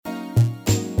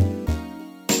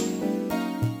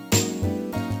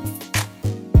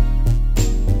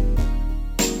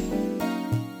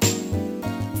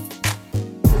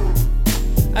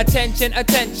attention,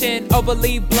 attention.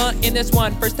 Overly blunt in this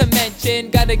one. First to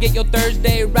mention, gotta get your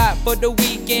Thursday right for the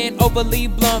weekend. Overly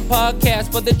blunt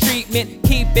podcast for the treatment.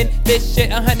 Keeping this shit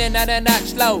 100 not a notch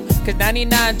slow. Cause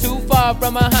 99 too far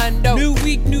from a hundo. New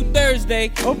week, new Thursday.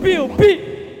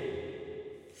 O-B-O-B.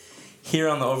 Here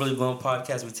on the Overly Blown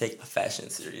podcast, we take a fashion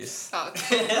serious. Oh,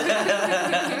 cool.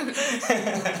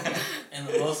 In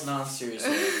the most non-serious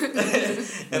way.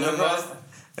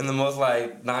 In the most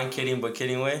like non-kidding but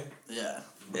kidding way. Yeah.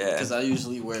 Yeah. Because I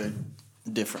usually wear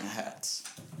different hats,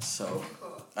 so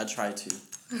I try to.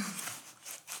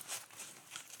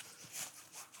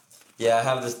 Yeah, I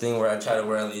have this thing where I try to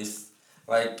wear at least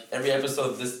like every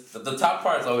episode. The top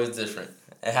part is always different.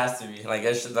 It has to be like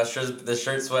the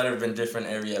shirt sweater have been different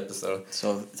every episode.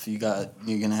 So if you're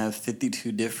gonna have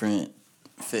 52 different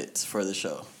fits for the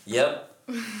show. Yep.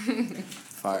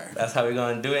 Fire. That's how we're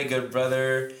gonna do it, good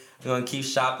brother. We're gonna keep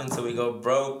shopping till we go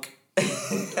broke.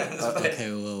 Okay,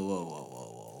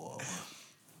 whoa.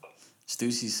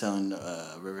 Stussy's selling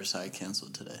Riverside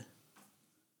canceled today.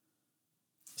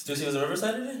 Stussy was in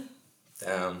Riverside today?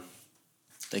 Damn.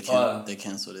 They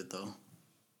canceled it though.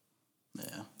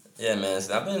 Yeah. Yeah, man.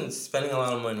 So I've been spending a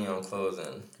lot of money on clothes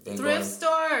and been Thrift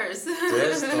stores.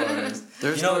 Thrift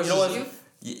stores. You know what?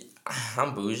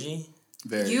 I'm bougie.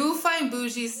 Very. You find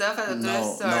bougie stuff at the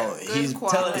thrift store. No, Good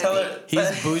quality. Tell her.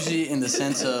 He's bougie in the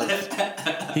sense of.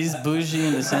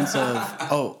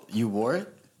 Oh, you wore it?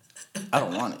 I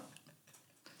don't want it.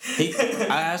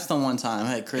 I asked him one time,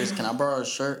 "Hey Chris, can I borrow a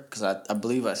shirt? Because I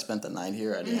believe I spent the night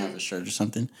here. I didn't have a shirt or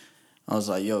something. I was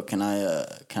like, yo, can I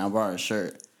borrow a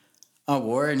shirt? I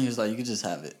wore it, and he was like, you could just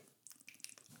have it.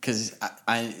 Because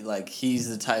I like, he's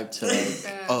the type to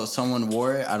like, someone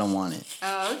wore it, I don't want it.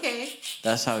 Oh, okay.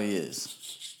 That's how he is.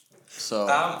 So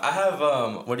I have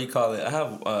what do you call it? I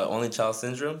have only child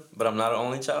syndrome, but I'm not an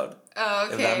only child. Oh,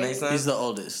 okay. If that makes sense. he's the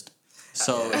oldest.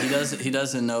 So he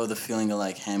doesn't know the feeling of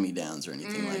like hand-me-downs or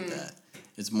anything like that.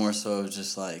 It's more so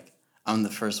just like, I'm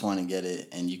the first one to get it,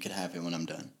 and you could have it when I'm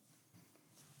done.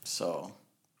 So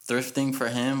thrifting for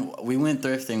him, we went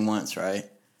thrifting once, right?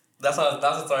 That's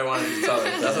the story I wanted to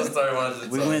tell.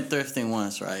 We went thrifting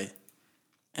once, right?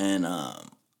 And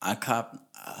I copped.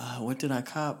 What did I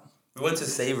cop? We went to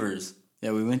Savers.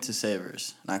 Yeah, we went to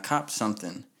Savers, and I copped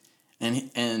something,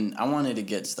 and I wanted to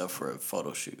get stuff for a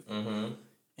photo shoot. Mm-hmm.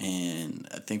 And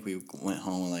I think we went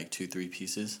home with like 2-3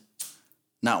 pieces.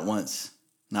 Not once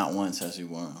as we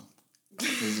wore them.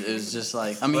 It was just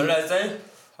like, I mean. What did I say?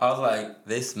 I was like,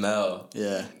 they smell.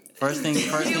 Yeah. First thing he did.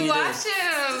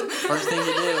 First thing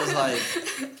he did was like,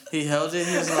 he held it.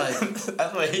 He was like,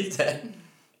 that's what he said.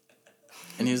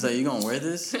 And he was like, you gonna wear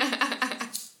this?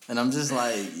 And I'm just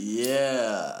like,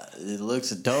 yeah, it looks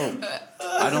dope.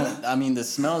 I mean, the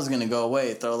smell is gonna go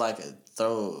away. Throw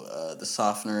the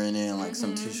softener in it and like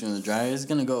some tissue in the dryer. It's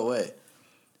gonna go away.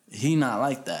 He not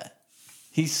like that.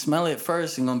 He smell it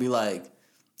first and gonna be like,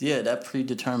 yeah, that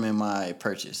predetermined my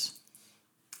purchase.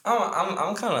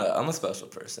 I'm a special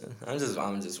person. I'm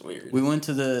just weird. We went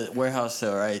to the warehouse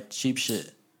sale, right? Cheap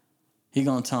shit. He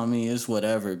gonna tell me it's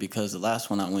whatever because the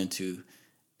last one I went to,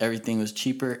 everything was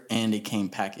cheaper and it came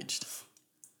packaged.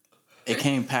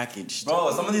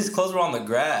 Bro, some of these clothes were on the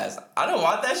grass. I don't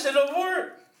want that shit no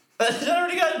more. That shit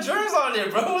already got germs on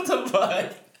it, bro. What the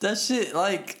fuck? That shit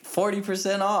like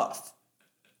 40% off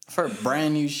for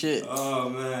brand new shit. Oh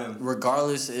man.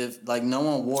 Regardless if like no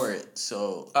one wore it,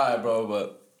 so. Alright, bro,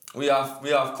 but we off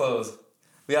clothes.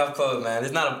 We off clothes, man.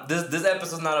 It's not this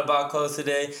episode's not about clothes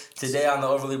today. Today on the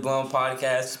Overly Blown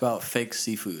podcast, it's about fake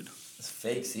seafood. It's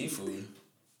fake seafood.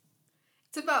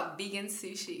 It's about vegan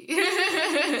sushi.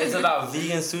 It's about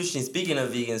vegan sushi. Speaking of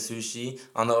vegan sushi,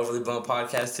 on the Overly Blown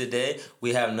podcast today,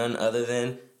 we have none other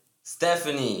than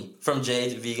Stephanie from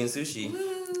JadesVeganSushi.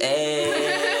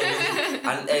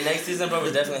 And next season, bro,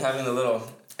 we're definitely having a little.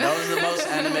 That was the most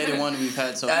animated one we've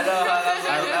had so far. I know.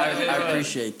 I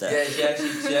appreciate that. Yeah,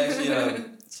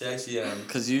 she actually.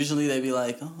 Because usually they be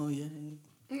like, oh yeah.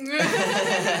 You're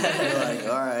like,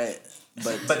 all right.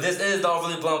 But this is the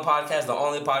Overly Blown podcast, the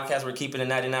only podcast we're keeping at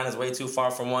 99 is way too far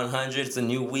from 100. It's a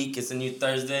new week. It's a new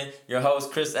Thursday. Your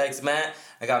host, Chris X Matt.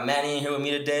 I got Manny in here with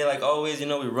me today. Like always,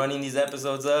 we're running these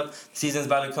episodes up. Season's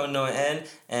about to come to an end.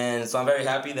 And so I'm very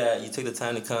happy that you took the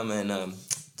time to come and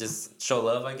just show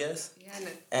love, I guess. Yeah.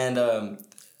 And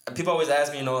people always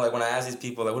ask me, like when I ask these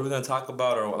people, like, what are we going to talk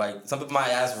about? Or like some people might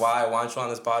ask why I want you on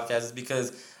this podcast. It's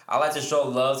because I like to show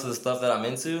love to the stuff that I'm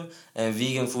into, and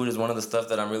vegan food is one of the stuff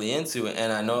that I'm really into.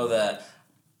 And I know that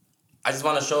I just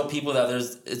want to show people that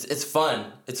it's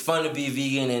fun. It's fun to be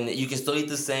vegan, and you can still eat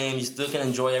the same. You still can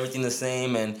enjoy everything the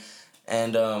same, and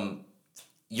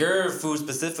your food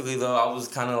specifically, though, I was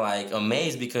kind of like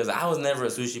amazed because I was never a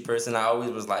sushi person. I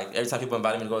always was like, every time people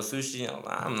invited me to go to sushi,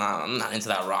 I'm not into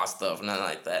that raw stuff, nothing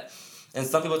like that. And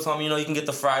some people told me, you can get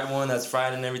the fried one that's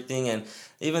fried and everything. And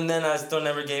even then, I still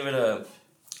never gave it a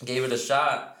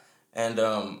shot. And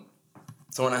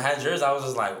so when I had yours, I was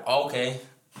just like, okay,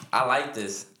 I like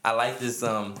this. I like this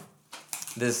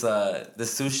this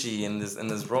sushi and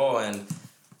this roll. And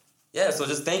yeah, so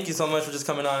just thank you so much for just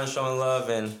coming on and showing love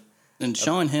and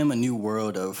showing him a new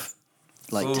world of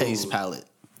like food. taste palette.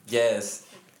 Yes.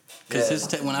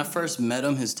 Because when I first met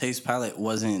him, his taste palette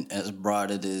wasn't as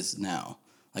broad as it is now.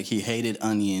 Like, he hated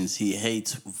onions. He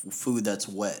hates food that's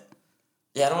wet.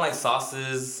 Yeah, I don't like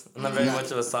sauces. I'm not very much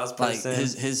of a sauce person. Like,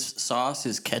 his sauce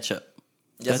is ketchup.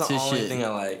 Yeah, that's the his only shit. thing I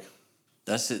like.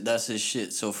 That's it. That's his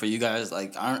shit. So for you guys,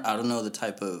 like, I don't know the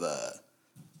type of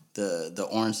the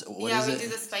orange. What is we it? do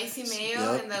the spicy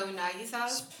mayo Yep. and the unagi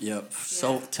sauce. Yep.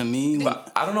 So to me,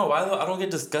 But I don't know why though. I don't get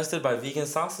disgusted by vegan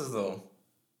sauces though.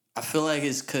 I feel like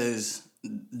it's because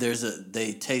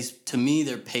they taste, to me,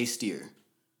 they're pastier.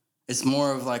 It's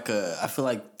more of like I feel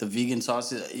like the vegan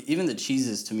sauces, even the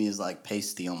cheeses to me is like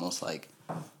pasty, almost like,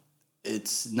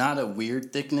 it's not a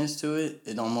weird thickness to it.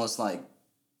 It almost like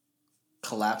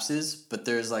collapses, but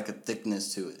there's like a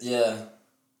thickness to it. Yeah,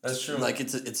 that's true. Like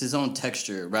it's his own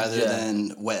texture rather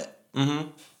than wet. Mm-hmm.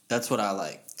 That's what I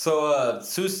like. So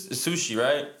sushi,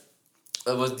 right?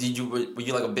 Were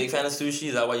you like a big fan of sushi?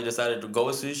 Is that why you decided to go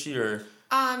with sushi, or?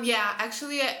 Yeah,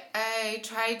 actually, I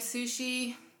tried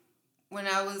sushi when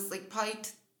I was like probably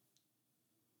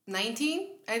 19.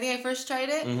 I think I first tried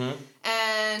it. Mm-hmm.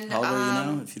 And How old are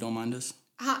you now, if you don't mind us?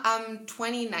 I'm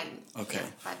 29. Okay. Yeah,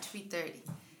 about to be 30.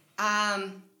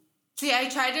 So yeah, I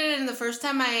tried it, and the first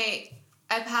time I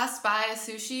passed by a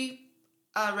sushi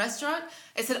restaurant,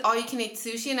 I said all you can eat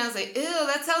sushi, and I was like, ew,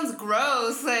 that sounds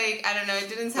gross. Like, I don't know, it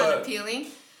didn't sound appealing.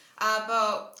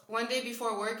 But one day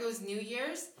before work, it was New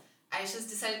Year's, I just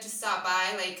decided to stop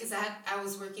by, like, because I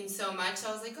was working so much. So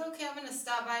I was like, okay, I'm going to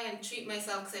stop by and treat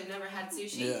myself because I've never had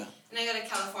sushi. Yeah. And I got a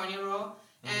California roll.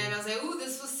 And I was like, ooh,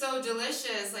 this was so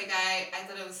delicious. Like, I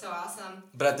thought it was so awesome.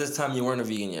 But at this time, you weren't a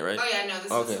vegan yet, right? Oh, yeah, no,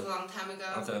 this was a long time ago.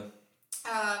 Okay.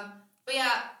 But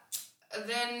yeah,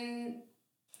 then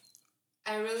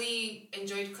I really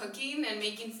enjoyed cooking and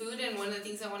making food. And one of the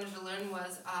things I wanted to learn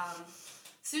was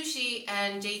sushi.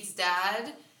 And Jade's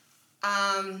dad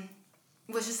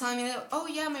was just telling me that, oh,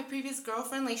 yeah, my previous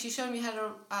girlfriend, like, she showed me how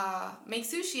to make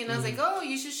sushi. And I was like, oh,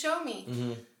 you should show me.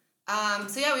 Mm-hmm.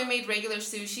 So, yeah, we made regular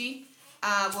sushi.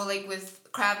 Like with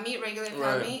crab meat, regular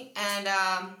crab meat, and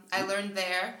I learned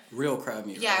there. Real crab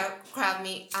meat. Yeah, right? crab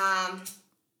meat. And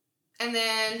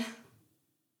then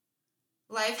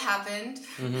life happened.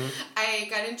 Mm-hmm. I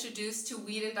got introduced to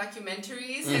weed and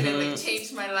documentaries, and it like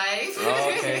changed my life.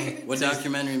 Oh, okay. What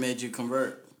documentary made you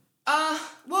convert?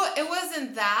 Well, it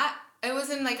wasn't that. It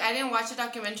wasn't like I didn't watch a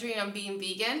documentary on being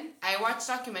vegan. I watched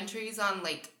documentaries on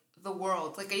like the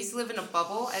world. Like, I used to live in a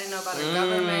bubble. I didn't know about the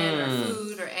government or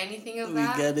food or anything of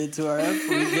that. We get into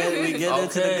we get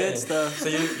into the good stuff. So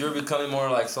you're becoming more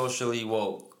like socially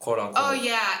woke, quote unquote. Oh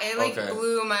yeah, it like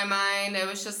blew my mind. It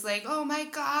was just like, oh my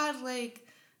god, like,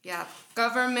 yeah,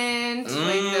 government, like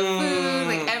the food,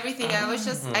 like everything. I was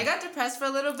just, I got depressed for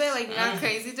a little bit, like not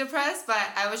crazy depressed, but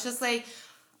I was just like,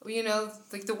 you know,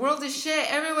 like the world is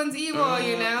shit. Everyone's evil,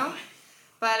 you know.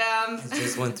 But I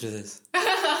just went through this.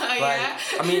 Yeah.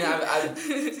 I mean,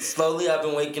 I've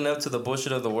been waking up to the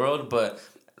bullshit of the world, but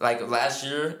like last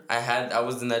year, I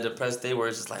was in that depressed state where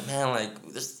it's just like, man, like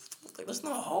there's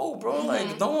no hope, bro.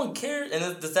 Like no one cares,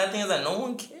 and the sad thing is that no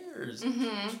one cares.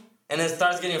 Mm-hmm. And it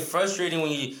starts getting frustrating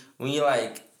when you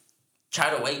like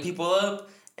try to wake people up,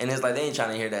 and it's like they ain't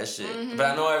trying to hear that shit. Mm-hmm. But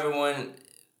I know everyone,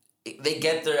 they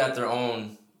get there at their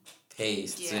own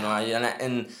pace, you know.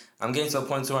 And I'm getting to a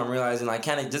point where I'm realizing I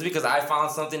can't, just because I found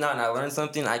something out and I learned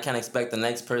something, I can't expect the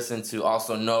next person to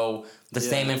also know the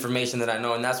same information that I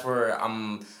know, and that's where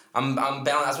I'm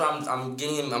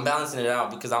balancing it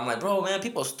out, because I'm like, bro, man,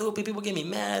 people are stupid, people get me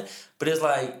mad, but it's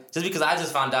like, just because I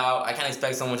just found out, I can't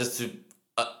expect someone just to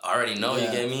already know. You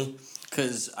get me?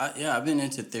 Because I've been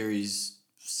into theories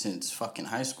since fucking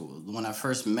high school. When I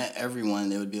first met everyone,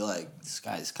 they would be like, this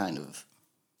guy's kind of,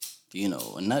 you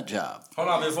know, a nut job. Hold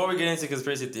on, before we get into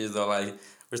conspiracy theories, though, like,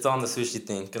 we're still on the sushi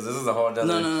thing, because this is a whole other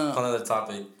another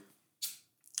topic.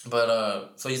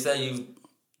 But so you said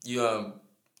you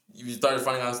started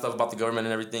finding out stuff about the government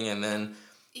and everything, and then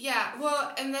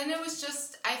and then it was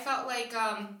just, I felt like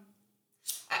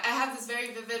I have this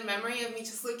very vivid memory of me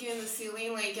just looking in the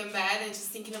ceiling, like in bed, and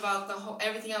just thinking about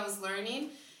everything I was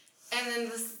learning, and then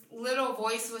this little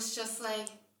voice was just like,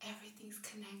 everything's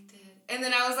connected. And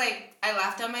then I was like, I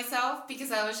laughed at myself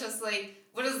because I was just like,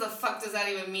 what the fuck does that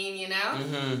even mean, you know?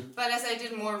 Mm-hmm. But as I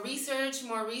did more research,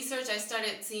 I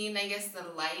started seeing, I guess, the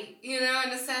light, you know,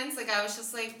 in a sense. Like, I was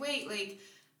just like, wait, like,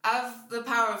 I have the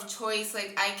power of choice.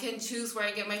 Like, I can choose where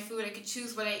I get my food. I could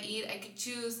choose what I eat. I could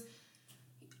choose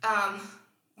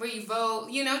where you vote,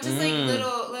 you know, just like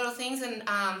little things. And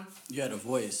you had a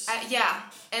voice. yeah.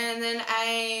 And then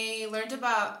I learned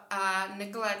about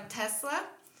Nikola Tesla.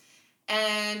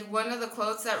 And one of the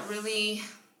quotes that really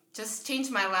just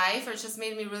changed my life, or just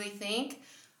made me really think,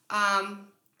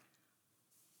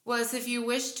 was, if you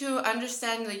wish to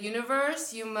understand the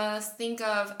universe, you must think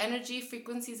of energy,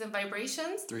 frequencies, and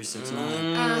vibrations. 369.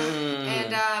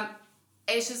 And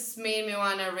it just made me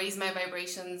want to raise my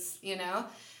vibrations, you know,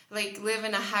 like live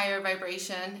in a higher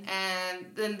vibration. And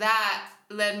then that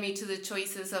led me to the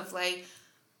choices of like,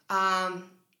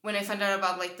 when I found out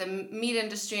about like the meat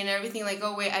industry and everything, like,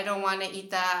 oh wait, I don't want to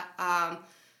eat that.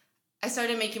 I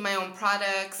started making my own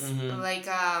products, like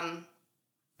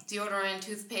deodorant,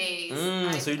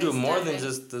 toothpaste. So you do more than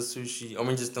just the sushi, I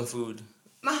mean just the food.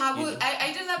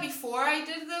 I did that before I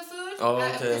did the food. Oh,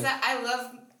 okay. Because I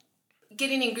love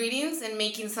getting ingredients and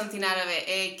making something out of it.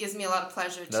 It gives me a lot of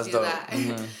pleasure to do that.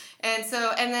 Mm-hmm.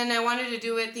 and then I wanted to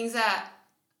do it things that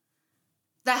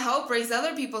help raise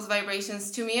other people's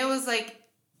vibrations. To me, it was like,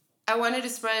 I wanted to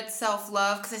spread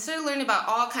self-love, because I started learning about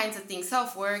all kinds of things,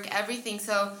 self-work, everything.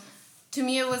 So to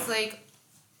me, it was like,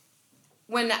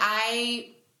 when I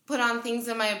put on things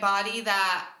in my body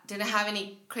that didn't have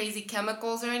any crazy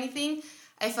chemicals or anything,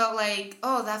 I felt like,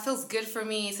 oh, that feels good for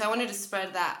me. So I wanted to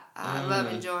spread that love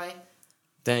and joy.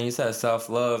 Dang, you said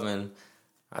self-love, and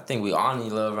I think we all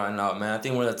need love right now, man. I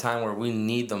think we're at a time where we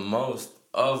need the most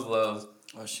of love.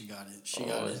 Oh, she got it. She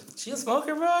got it. She a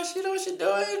smoker, bro. She know what she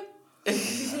doing.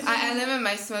 I limit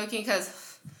my smoking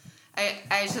because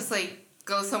I just like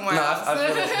go somewhere else. I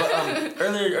feel it. But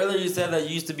earlier you said that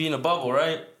you used to be in a bubble,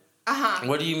 right? Uh-huh.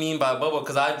 What do you mean by a bubble?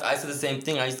 Because I said the same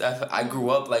thing. I grew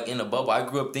up like in a bubble. I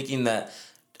grew up thinking that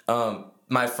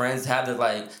my friends had to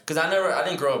like, because I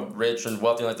didn't grow up rich and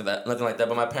wealthy like that, nothing like that.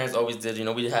 But my parents always did. You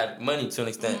know, we had money to an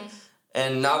extent. Mm-hmm.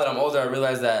 And now that I'm older, I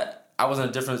realize that I was in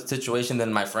a different situation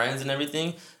than my friends and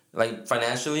everything, like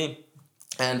financially.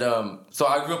 And so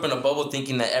I grew up in a bubble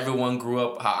thinking that everyone grew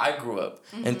up how I grew up,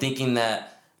 and thinking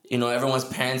that, you know, everyone's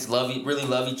parents really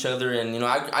love each other. And, you know,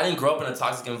 I didn't grow up in a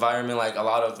toxic environment like a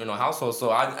lot of, you know, households.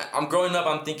 So I'm growing up,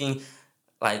 I'm thinking,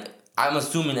 like, I'm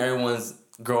assuming everyone's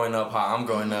growing up how I'm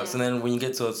growing up. So then when you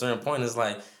get to a certain point, it's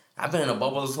like, I've been in a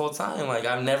bubble this whole time. Like,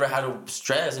 I've never had to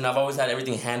stress. You know, I've always had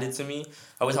everything handed to me.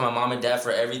 I always had my mom and dad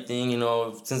for everything, you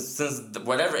know, since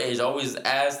whatever age. I always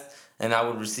asked and I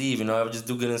would receive. You know, I would just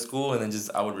do good in school and then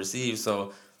I would receive.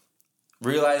 So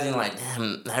realizing, like,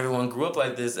 damn, not everyone grew up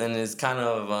like this. And it's kind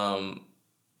of,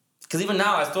 because even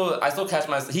now, I still catch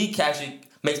myself. He actually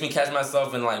makes me catch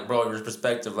myself in, like, bro, your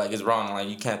perspective, like, is wrong. Like,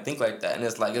 you can't think like that. And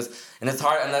it's like, it's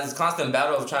hard. And that's a constant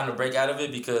battle of trying to break out of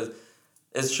it, because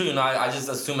it's true, you know, I just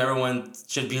assume everyone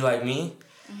should be like me,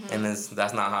 and that's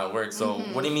not how it works. So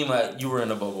what do you mean by you were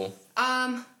in a bubble?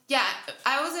 Yeah,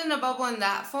 I was in a bubble in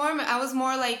that form. I was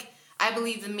more like, I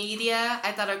believe the media.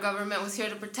 I thought our government was here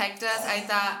to protect us. I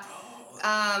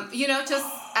thought, you know, just,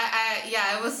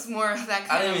 it was more that kind of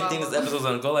bubble. I didn't even think this episode was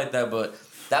going to go like that, but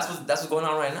that's what's going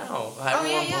on right now.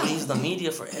 Everyone believes the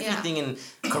media for everything, and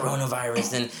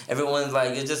coronavirus, and everyone's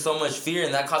like, it's just so much fear,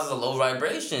 and that causes a low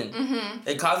vibration.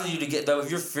 It causes you to get, though, if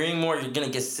you're fearing more, you're gonna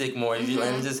get sick more. If you,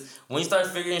 and just when you start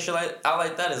figuring shit out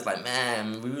like that, it's like,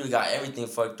 man, we really got everything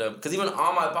fucked up. Because even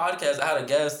on my podcast, I had a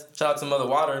guest, shout out to Mother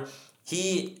Water.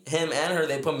 Him and her,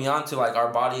 they put me on to, like,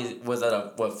 our body was at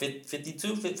a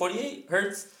 52, 48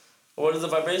 hertz. What is the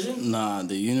vibration? Nah,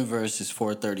 the universe is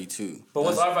 432. But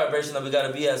what's our vibration that we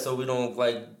gotta be at so we don't,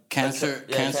 like... Cancer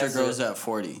grows at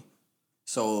 40.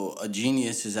 So a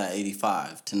genius is at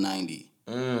 85 to 90.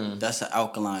 That's an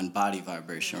alkaline body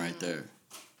vibration right there.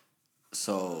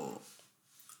 So,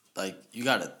 like, you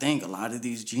gotta think, a lot of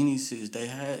these geniuses, they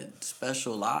had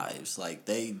special lives. Like,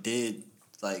 they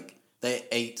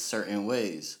ate certain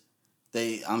ways.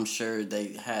 I'm sure they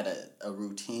had a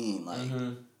routine, like...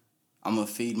 I'm going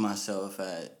to feed myself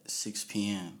at 6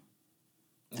 p.m.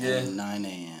 and 9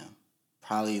 a.m.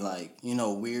 Probably, like, you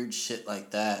know, weird shit like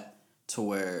that, to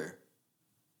where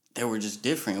they were just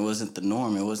different. It wasn't the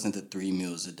norm. It wasn't the 3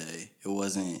 meals a day. It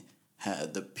wasn't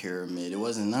had the pyramid. It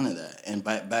wasn't none of that. And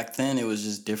back then, it was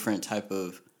just different type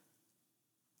of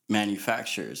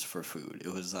manufacturers for food.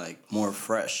 It was, like, more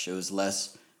fresh. It was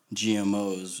less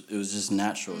GMOs. It was just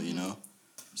natural, you know?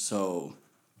 So...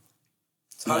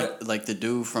 Like the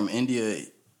dude from India,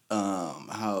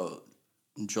 how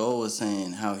Joel was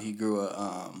saying how he grew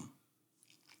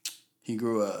he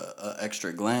grew a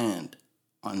extra gland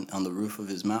on the roof of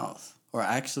his mouth. Or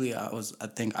actually, I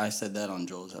think I said that on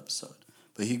Joel's episode.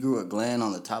 But he grew a gland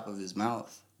on the top of his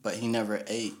mouth, but he never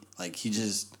ate. Like, he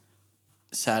just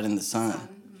sat in the sun.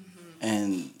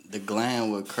 And the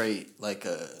gland would create like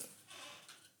a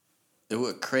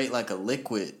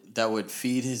liquid that would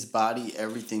feed his body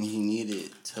everything he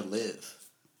needed to live.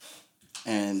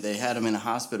 And they had him in a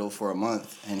hospital for a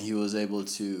month, and he was able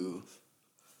to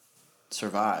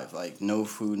survive. Like, no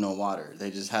food, no water.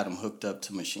 They just had him hooked up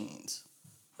to machines.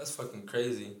 That's fucking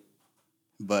crazy.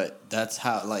 But that's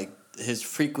how, like, his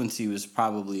frequency was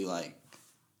probably, like,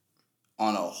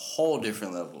 on a whole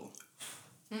different level.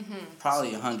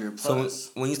 Probably 100 plus.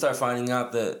 So when you start finding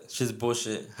out that shit's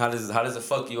bullshit, how does it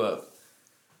fuck you up?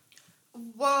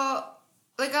 Well,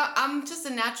 like, I'm just a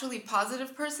naturally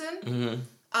positive person.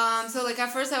 So, like,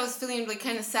 at first I was feeling, like,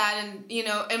 kind of sad and, you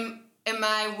know, in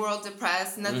my world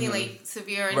depressed. Nothing, like,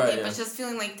 severe or anything, but just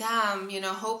feeling like, damn, you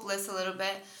know, hopeless a little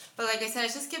bit. But like I said, I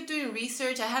just kept doing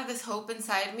research. I had this hope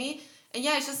inside me. And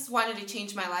yeah, I just wanted to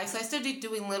change my life. So I started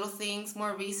doing little things,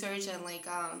 more research, and like,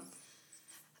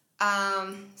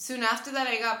 soon after that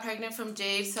I got pregnant from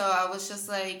Jade. So I was just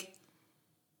like,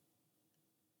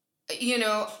 you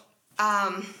know,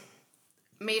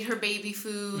 made her baby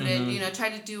food and, you know,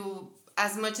 tried to do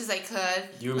as much as I could.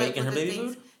 You were making her baby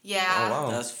food? Yeah. Oh,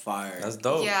 wow. That's fire. That's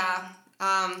dope. Yeah.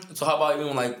 So how about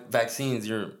even like vaccines?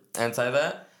 You're anti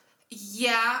that?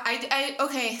 Yeah,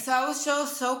 okay, so I was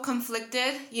so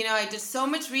conflicted. You know, I did so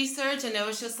much research and it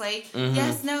was just like,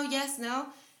 yes, no.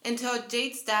 Until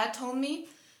Jade's dad told me.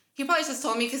 He probably just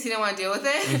told me because he didn't want to deal with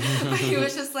it. But he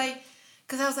was just like,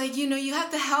 because I was like, you know, you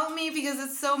have to help me because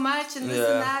it's so much and this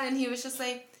and that. And he was just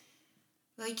like,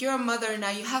 you're a mother now.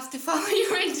 You have to follow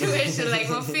your intuition, like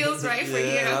what feels right for you.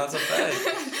 Yeah, that's a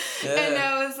fact. Yeah. And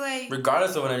I was like...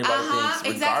 Regardless of what anybody thinks.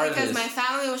 Exactly, because my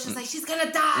family was just like, she's going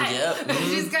to die. Yep.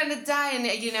 She's going to die. And,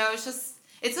 you know,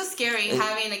 it's so scary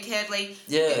having a kid. Like,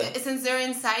 since they're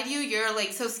inside you, you're,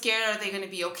 like, so scared. Are they going to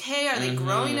be okay? Are they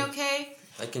growing okay?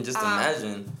 I can just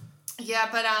imagine. Yeah,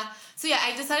 but, so yeah,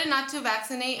 I decided not to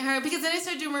vaccinate her because then I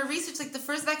started doing more research. Like, the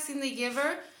first vaccine they give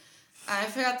her, I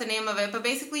forgot the name of it, but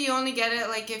basically you only get it,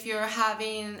 like, if you're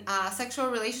having sexual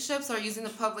relationships or using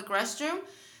the public restroom.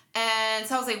 And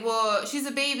so I was like, well, she's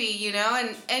a baby, you know?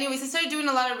 And anyways, I started doing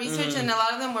a lot of research, and a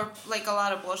lot of them were, like, a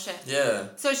lot of bullshit. Yeah.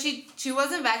 So she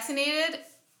wasn't vaccinated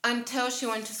until she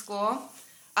went to school.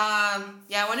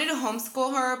 I wanted to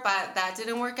homeschool her, but that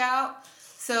didn't work out.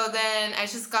 So then I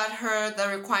just got her the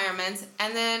requirements.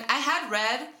 And then I had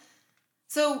read...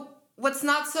 So what's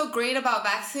not so great about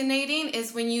vaccinating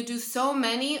is when you do so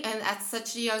many and at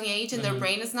such a young age and their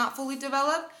brain is not fully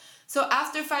developed. So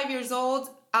after 5 years old...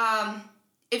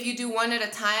 if you do one at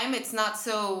a time, it's not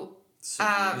so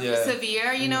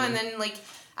severe, you know, and then, like,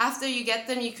 after you get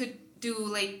them, you could do,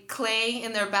 like, clay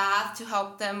in their bath to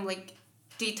help them, like,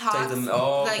 detox,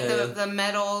 the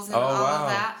metals and all of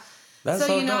that. That's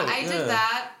so, you know, dope. I did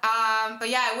that, but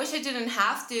yeah, I wish I didn't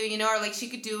have to, you know, or, like, she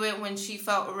could do it when she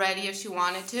felt ready if she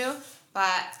wanted to,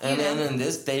 but, you know. And then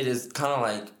this date is kind of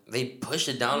like, they push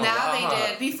it down a lot. Now they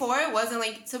did. Before it wasn't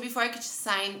like, so before I could just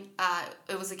sign,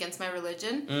 it was against my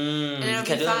religion. And it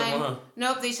would be fine.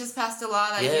 Nope, they just passed a law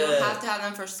that you don't have to have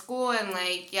them for school. And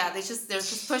like, they're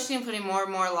just pushing and putting more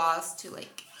and more laws to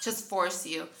like, just force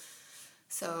you.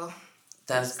 So.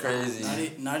 That's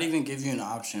crazy. Not even give you an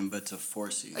option, but to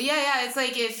force you. Yeah, it's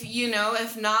like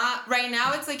if not, right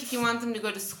now it's like if you want them to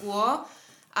go to school,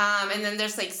 and then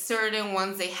there's like certain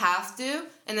ones they have to,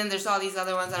 and then there's all these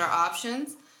other ones that are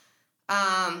options.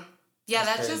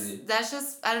 That's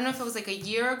just, I don't know if it was like a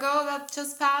year ago that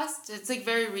just passed. It's like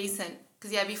very recent.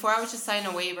 Because, before I was just signing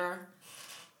a waiver.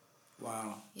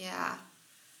 Wow. Yeah.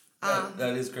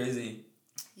 That is crazy.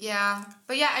 Yeah.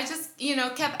 But yeah, I just,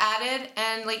 kept at it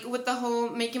and like with the whole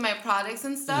making my products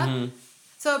and stuff.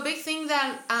 So a big thing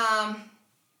that,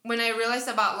 when I realized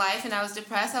about life and I was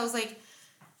depressed, I was like,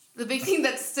 the big thing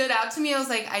that stood out to me, I was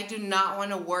like, I do not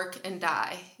want to work and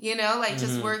die.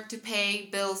 Just work to pay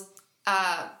bills,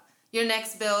 your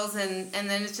next bills, and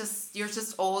then it's just, you're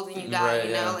just old and you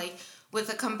die, like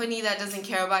with a company that doesn't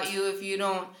care about you, if you're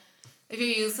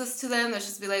useless to them, they'll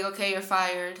just be like, okay, you're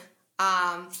fired.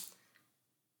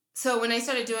 So when I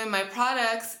started doing my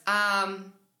products,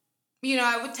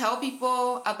 I would tell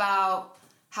people about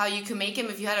how you can make them.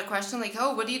 If you had a question like,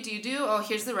 oh, what do you do? Oh,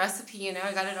 here's the recipe,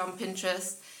 I got it on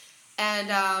Pinterest. And,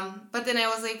 but then I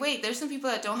was like, wait, there's some people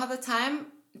that don't have the time,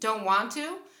 don't want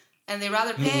to, and they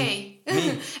rather pay. Me.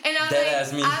 And I'm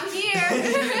like, me. I'm here.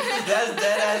 That's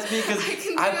dead ass me, because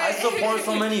I support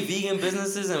so many vegan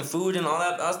businesses and food and all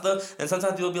that stuff. And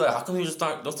sometimes people be like, how come you just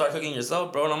don't start cooking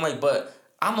yourself, bro? And I'm like, but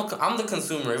I'm the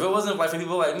consumer. If it wasn't like for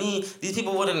people like me, these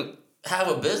people wouldn't have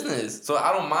a business. So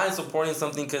I don't mind supporting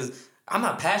something because I'm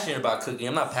not passionate about cooking.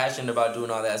 I'm not passionate about doing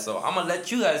all that. So I'm gonna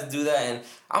let you guys do that, and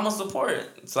I'm gonna support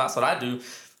it. So that's what I do.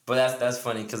 But that's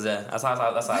funny because that's how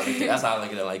I look at it. That's how I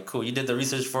look at it. Like, cool, you did the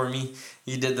research for me.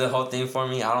 You did the whole thing for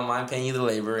me. I don't mind paying you the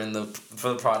labor and for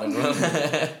the product.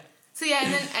 So yeah,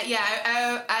 and then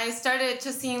I started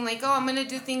just seeing like, oh, I'm gonna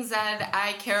do things that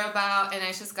I care about, and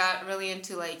I just got really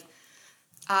into like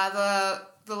the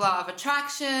law of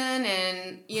attraction,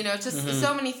 and just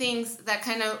so many things that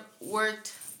kind of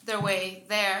worked their way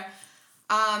there.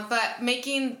 But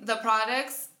making the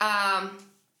products,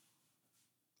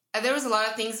 there was a lot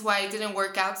of things why it didn't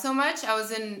work out so much. I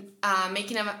wasn't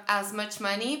making as much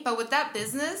money, but with that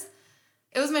business,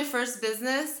 it was my first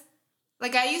business.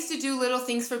 Like, I used to do little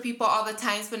things for people all the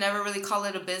time, but never really call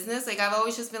it a business. Like, I've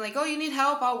always just been like, oh, you need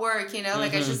help, I'll work,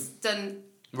 Like, I just done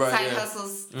side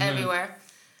hustles everywhere.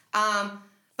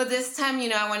 But this time,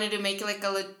 I wanted to make it like a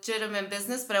legitimate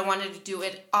business, but I wanted to do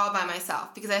it all by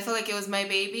myself because I felt like it was my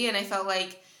baby, and I felt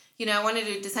like, I wanted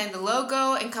to design the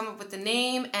logo and come up with the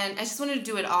name, and I just wanted to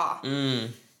do it all.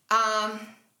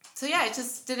 So yeah, it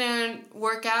just didn't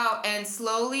work out, and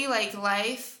slowly, like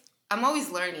life, I'm always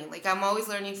learning. Like, I'm always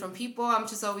learning from people. I'm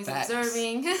just always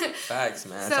observing. Facts,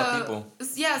 man. So, Tell people.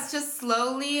 Yeah, it's just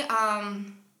slowly, I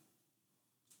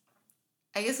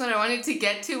guess what I wanted to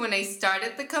get to when I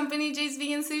started the company,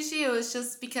 JadesVeganSushi, it was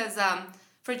just because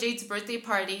for Jade's birthday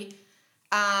party,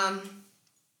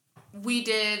 we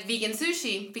did vegan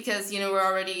sushi because, we're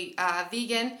already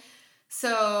vegan.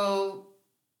 So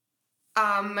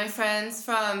my friends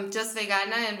from Just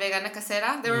Vegana and Vegana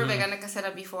Casera, they were Vegana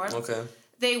Casera before. Okay.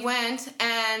 They went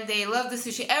and they loved the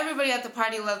sushi. Everybody at the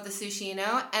party loved the sushi,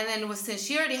 And then since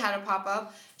she already had a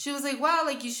pop-up, she was like, wow,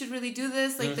 like, you should really do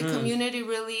this. Like, the community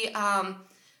really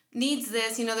needs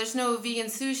this. There's no vegan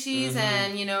sushis.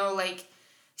 And, like,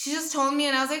 she just told me.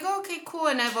 And I was like, oh, okay, cool.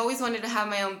 And I've always wanted to have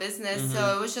my own business.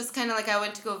 So it was just kind of like I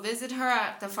went to go visit her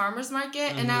at the farmer's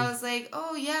market. And I was like,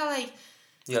 oh, yeah, like,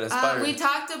 you got inspired. We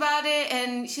talked about it,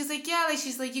 and she's like, yeah, like,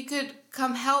 she's like, you could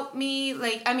come help me.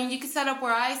 Like, I mean, you could set up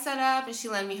where I set up, and she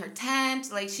lent me her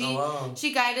tent. Like,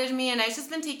 she guided me, and I've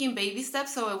just been taking baby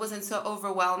steps, so it wasn't so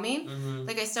overwhelming.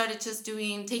 Like, I started just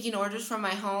taking orders from my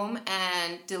home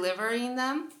and delivering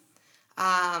them.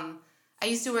 I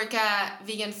used to work at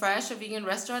Vegan Fresh, a vegan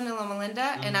restaurant in Loma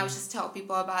Linda, and I would just tell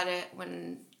people about it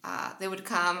when they would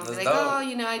come. I'd be like, dope. Oh,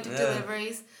 I do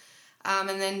deliveries. And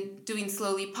then doing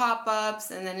slowly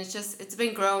pop-ups, and then it's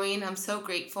been growing. I'm so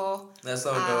grateful. That's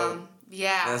so dope.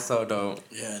 Yeah. That's so dope.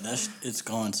 Yeah, it's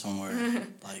going somewhere.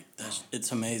 Like,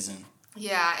 it's amazing.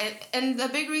 Yeah, and the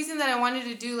big reason that I wanted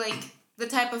to do, like, the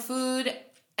type of food,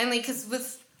 and, like, because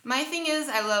with my thing is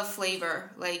I love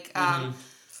flavor. Like,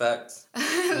 Facts.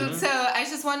 So I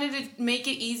just wanted to make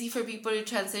it easy for people to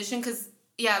transition, because,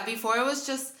 yeah, before it was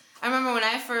just... I remember when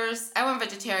I went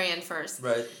vegetarian first.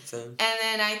 Right, same. And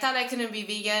then I thought I couldn't be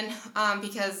vegan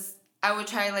because I would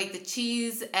try, like, the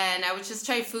cheese, and I would just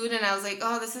try food, and I was like,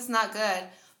 oh, this is not good.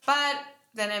 But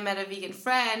then I met a vegan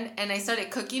friend, and I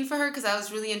started cooking for her because I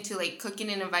was really into, like,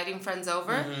 cooking and inviting friends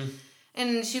over.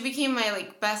 And she became my,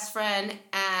 like, best friend,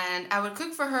 and I would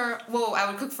cook for her. Well, I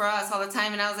would cook for us all the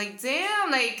time, and I was like,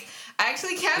 damn, like, I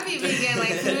actually can be vegan.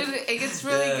 Like, food, it gets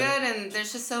really good, and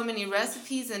there's just so many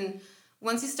recipes, and...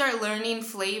 Once you start learning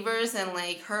flavors and,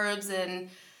 like, herbs and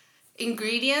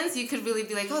ingredients, you could really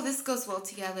be like, oh, this goes well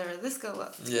together, or this goes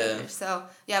well together. Yeah. So,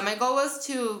 yeah, my goal was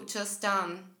to just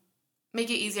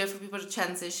make it easier for people to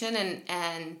transition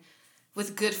and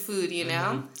with good food,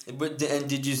 But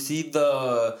did you see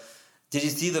the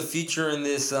future in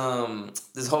this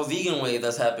this whole vegan wave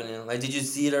that's happening? Like, did you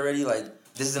see it already? Like,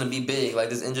 this is gonna be big, like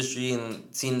this industry, and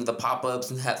seeing the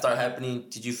pop-ups and start happening.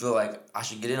 Did you feel like I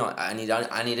should get in on? I need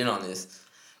in on this.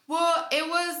 Well, it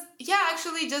was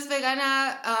actually Just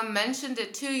Vegana mentioned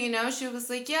it too. She was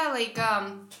like, yeah, like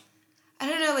I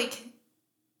don't know, like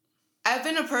I've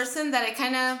been a person that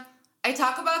I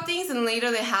talk about things and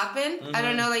later they happen. I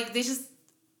don't know, like they just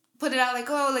put it out like,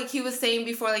 oh, like he was saying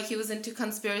before, like he was into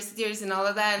conspiracy theories and all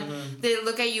of that, and they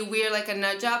look at you weird like a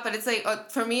nut job, but it's like,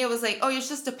 for me it was like, oh, you're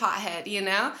just a pothead,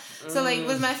 So like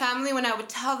with my family, when I would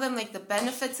tell them like the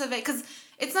benefits of it, because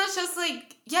it's not just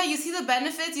like, yeah, you see the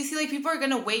benefits, you see like people are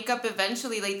gonna wake up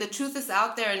eventually, like the truth is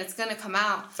out there and it's gonna come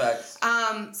out. Facts.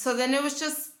 So then it was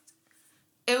just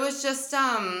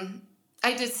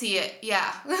I did see it,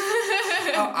 yeah.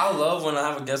 I love when I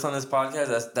have a guest on this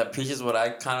podcast that preaches what I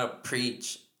kind of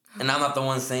preach. And I'm not the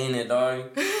one saying it,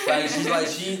 dog. Like she's on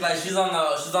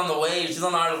the wave. She's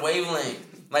on our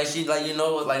wavelength. Like she, like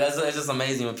it's just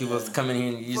amazing when people come in here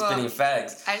and you're spitting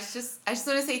facts. I just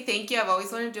want to say thank you. I've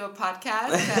always wanted to do a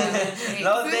podcast.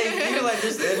 No, thank you. Like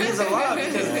it means a lot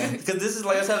because this is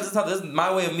like I said, this is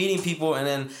my way of meeting people, and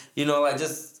then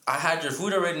I had your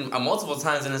food already multiple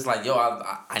times, and it's like, yo,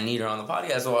 I need her on the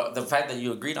podcast. So the fact that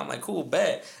you agreed, I'm like, cool,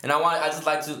 bet. And I just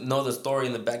like to know the story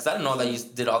in the back, because I didn't know that you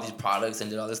did all these products and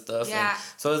did all this stuff. Yeah. And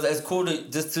so it's cool to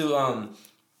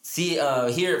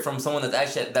hear it from someone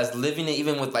that's living it,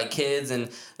 even with like kids. And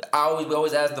we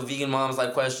always ask the vegan moms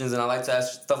like questions, and I like to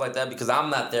ask stuff like that because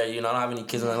I'm not there. I don't have any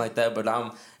kids or anything like that. But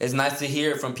it's nice to hear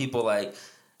it from people like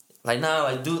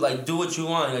do what you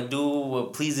want, like do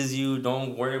what pleases you.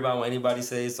 Don't worry about what anybody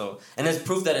says. So, and it's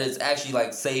proof that it's actually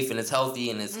like safe and it's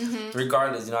healthy and it's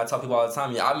regardless. I tell people all the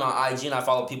time. Yeah, I'm on IG and I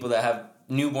follow people that have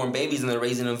newborn babies and they're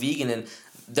raising them vegan, and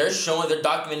they're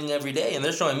documenting every day, and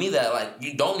they're showing me that like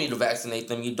you don't need to vaccinate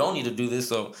them, you don't need to do this.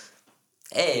 So,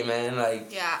 hey man,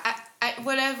 like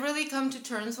what I've really come to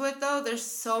terms with though, there's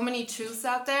so many truths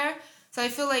out there. So I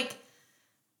feel like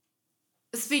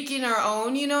speaking our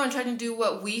own, and trying to do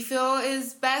what we feel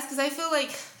is best. Because I feel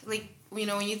like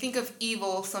when you think of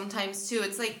evil sometimes too,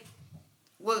 it's like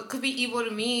what could be evil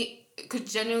to me could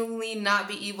genuinely not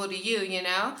be evil to you,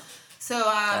 So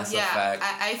That's a fact.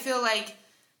 I feel like,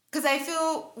 because I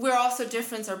feel we're all so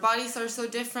different. Our bodies are so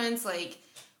different. Like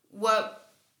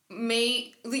what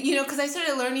may, because I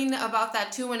started learning about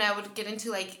that too when I would get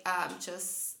into like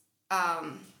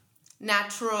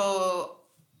natural.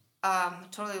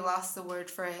 Totally lost the word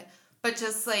for it, but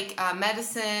just like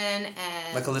medicine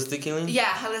and like holistic healing.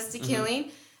 Yeah, holistic healing,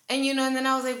 and and then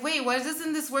I was like, wait, why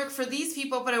doesn't this work for these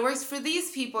people, but it works for these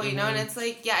people, and it's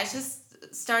like, I just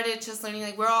started learning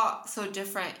like we're all so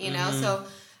different, so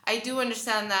I do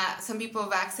understand that some people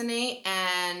vaccinate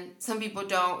and some people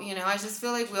don't, I just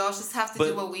feel like we all just have to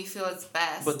do what we feel is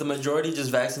best. But the majority just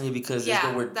vaccinate because it's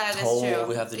what we're told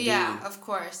we have to do. Yeah, of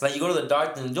course. Like you go to the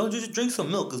doctor and don't just drink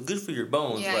some milk, it's good for your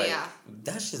bones. Yeah,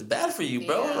 that's just bad for you,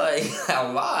 bro. Yeah. Like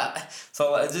a lot.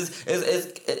 So it's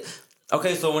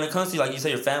okay. So when it comes to like you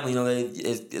say your family,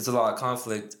 it's a lot of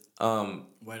conflict.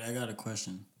 Wait, I got a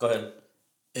question. Go ahead.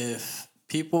 If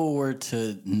people were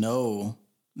to know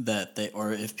that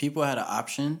if people had an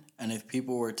option, and if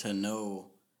people were to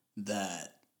know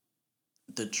that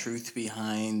the truth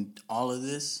behind all of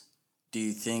this, do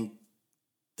you think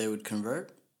they would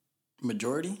convert?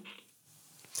 Majority?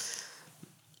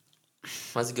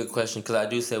 That's a good question, because I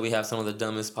do say we have the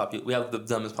dumbest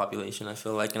population, I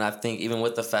feel like, and I think even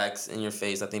with the facts in your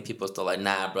face, I think people are still like,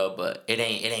 nah, bro, but it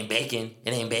ain't bacon.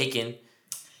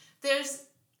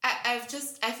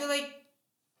 I feel like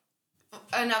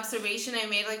an observation I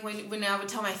made, like when I would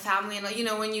tell my family, and like,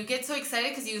 when you get so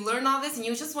excited because you learn all this and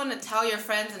you just want to tell your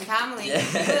friends and family.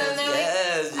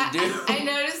 Yes, you do. I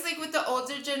noticed like with the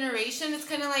older generation, it's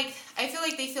kind of like I feel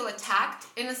like they feel attacked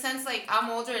in a sense, like I'm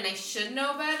older and I should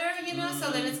know better, So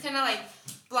then it's kind of like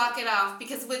block it off,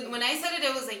 because when I said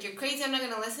it was like, you're crazy, I'm not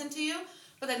gonna listen to you.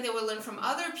 But then they would learn from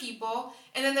other people,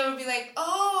 and then they would be like,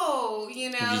 oh, like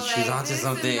this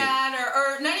and that,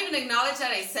 or not even acknowledge that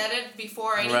I said it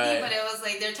before or anything, right. But it was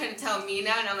like they're trying to tell me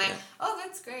now, and I'm like, oh,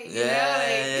 that's great. Yeah.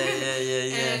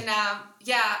 And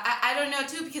I don't know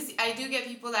too, because I do get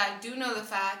people that do know the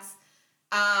facts,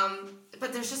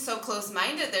 but they're just so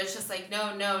close-minded. They're just like,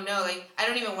 no, like I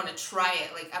don't even want to try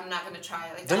it. Like I'm not gonna try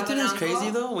it. Like don't you think that's crazy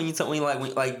though? When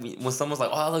when someone's like,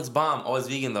 oh, that looks bomb. Oh, it's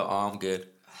vegan though. Oh, I'm good.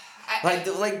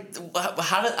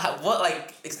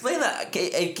 Explain that.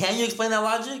 Can you explain that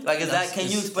logic? Like, can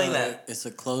you explain that? It's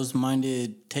a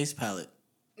closed-minded taste palette.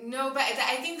 No, but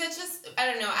I think that's just, I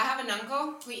don't know. I have an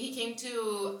uncle. He came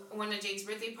to one of Jake's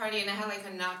birthday party, and I had like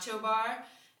a nacho bar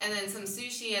and then some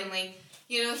sushi, and like,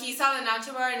 he saw the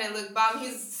nacho bar and it looked bomb. He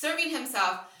was serving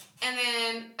himself, and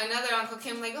then another uncle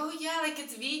came like, oh yeah, like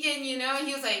it's vegan, and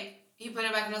he was like, he put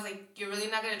it back, and I was like, you're really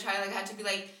not gonna try? Like I had to be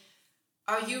like,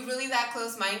 are you really that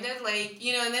close-minded? Like,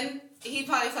 and then he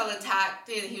probably felt attacked,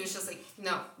 and he was just like,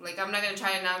 no, like, I'm not going to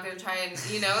try it now, I'm going to try it,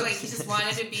 like, he just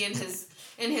wanted to be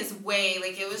in his way,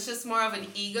 like, it was just more of an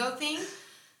ego thing,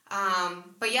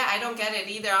 but yeah, I don't get it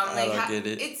either. I'm like, I don't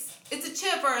get it. It's a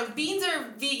chip, or beans are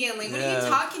vegan, like, what are you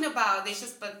talking about?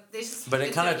 But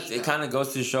it kind of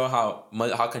goes to show how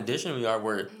conditioned we are,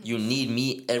 where you need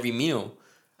meat every meal.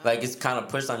 Like, it's kind of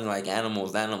pushed on you like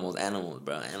animals, bro. Animals.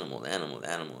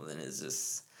 And it's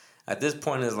just, at this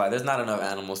point, it's like, there's not enough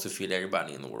animals to feed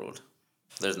everybody in the world.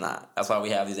 There's not. That's why we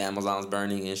have these Amazons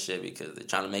burning and shit, because they're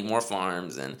trying to make more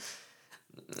farms, and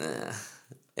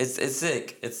it's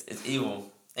sick. It's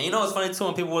evil. And it's funny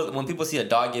too, when people see a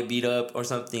dog get beat up or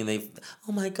something,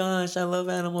 oh my gosh, I love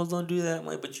animals, don't do that. I'm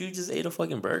like, but you just ate a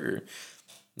fucking burger.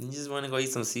 You just want to go eat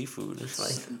some seafood. It's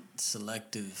like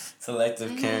selective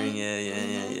caring.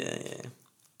 Yeah.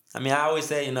 I mean, I always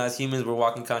say, as humans, we're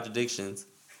walking contradictions.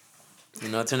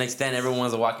 To an extent,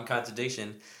 everyone's a walking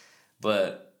contradiction.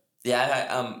 But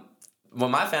yeah, well,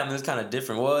 my family was kind of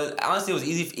different. Well, honestly, it was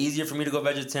easier for me to go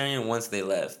vegetarian once they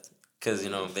left. Because,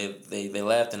 they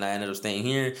left and I ended up staying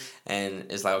here. And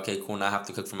it's like, okay, cool, now I have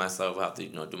to cook for myself. I have to,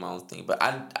 do my own thing. But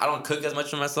I don't cook as much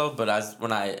for myself. But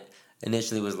when I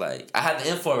initially was like, I had the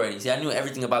info already. See, I knew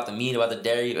everything about the meat, about the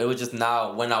dairy. It was just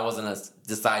now when I was going to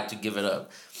decide to give it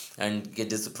up and get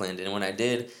disciplined. And when I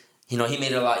did, he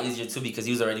made it a lot easier too because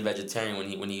he was already vegetarian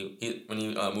when he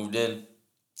moved in.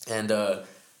 And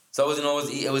so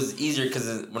it was easier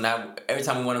because every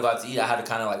time we want to go out to eat, I had to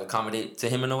kind of like accommodate to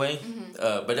him in a way.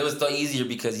 Mm-hmm. But it was still easier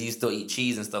because he still eat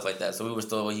cheese and stuff like that. So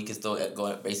he could still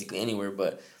go basically anywhere.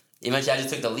 But eventually, I just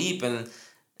took the leap and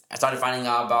I started finding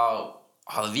out about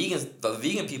all the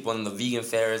vegan people and the vegan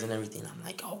fairs and everything. I'm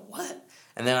like, oh, what?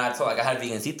 And then I had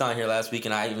Vegancita on here last week,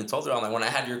 and I even told her, I'm like, when I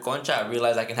had your concha, I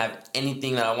realized I can have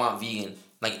anything that I want vegan.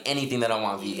 Like anything that I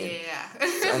want vegan. Yeah.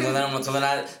 So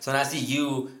then I see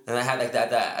you, and I had like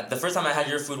that. The first time I had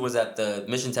your food was at the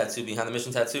Mission Tattoo, behind the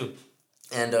Mission Tattoo,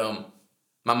 and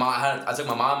my mom. I took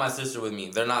my mom and my sister with me.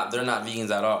 They're not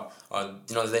vegans at all.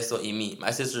 They still eat meat.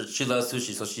 My sister, she loves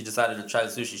sushi, so she decided to try the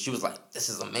sushi. She was like, "This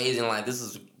is amazing! Like this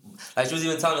is." Like she was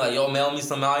even telling me like, "Yo, mail me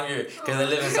some out here," because they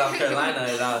live in South Carolina,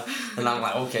 and I'm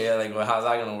like, okay, like, well, how's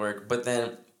that gonna work? But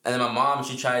then my mom,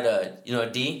 she tried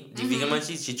D vegan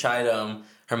munchies. She tried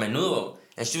her menudo,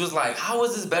 and she was like, "How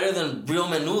is this better than real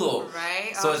menudo?"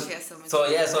 Right? So she has so much. So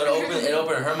yeah, so it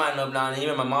opened her mind up now, and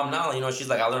even my mom now, she's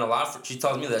like, I learned a lot. She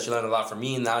tells me that she learned a lot from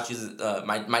me, and now she's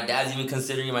my dad's even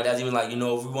considering. My dad's even like, if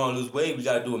we want to lose weight, we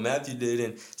gotta do what Matthew did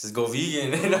and just go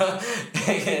vegan,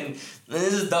 and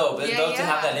this is dope. It's dope to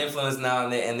have that influence now,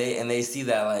 and they see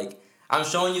that like. I'm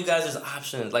showing you guys there's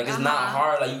options. Like, it's not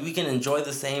hard. Like, we can enjoy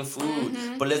the same food.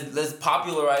 Mm-hmm. But let's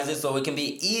popularize it so it can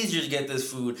be easier to get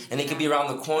this food. And it can be around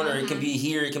the corner. Mm-hmm. It can be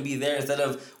here. It can be there. Instead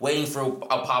of waiting for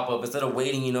a pop-up. Instead of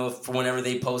waiting, for whenever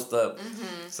they post up.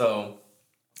 Mm-hmm. So,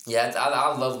 yeah,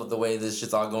 I love the way this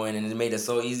shit's all going. And it made it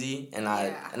so easy. And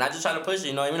I just try to push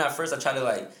it. Even at first, I try to,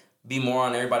 like, be more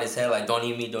on everybody's head. Like, don't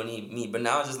eat meat. But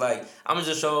now it's just like, I'm going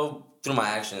to just show... through my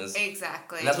actions.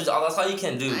 Exactly. And that's all you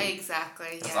can do.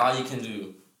 Exactly. That's all you can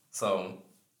do. So,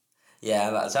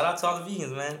 yeah, shout out to all the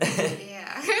vegans, man.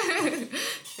 Yeah.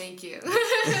 Thank you.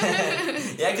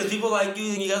 Yeah, because people like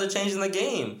you guys are changing the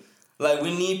game. Like,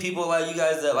 we need people like you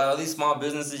guys that, like, all these small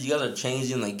businesses, you guys are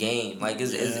changing the game. Like,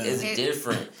 it's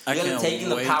different. You guys are taking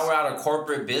the power out of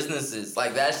corporate businesses.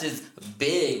 Like, that shit's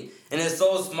big. And it's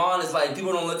so small, and it's like,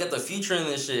 people don't look at the future in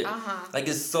this shit. Like,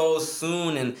 it's so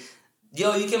soon, and...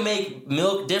 Yo, you can make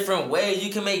milk different ways.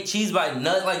 You can make cheese by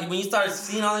nuts. Like, when you start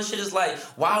seeing all this shit, it's like,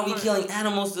 why are we killing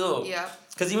animals still? Yeah.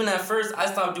 Because even at first, I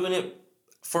stopped doing it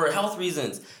for health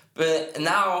reasons. But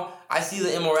now, I see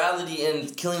the immorality in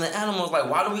killing the animals. Like,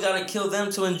 why do we gotta kill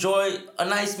them to enjoy a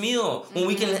nice meal? When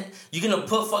you can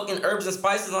put fucking herbs and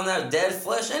spices on that dead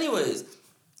flesh anyways.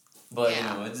 But,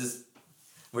 it's just,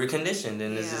 we're conditioned.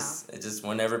 And it's just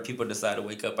whenever people decide to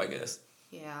wake up, I guess.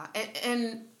 Yeah.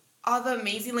 And all the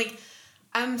amazing, like...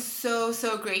 I'm so,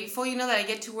 so grateful, that I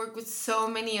get to work with so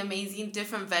many amazing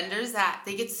different vendors that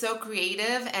they get so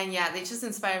creative and, they just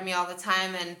inspire me all the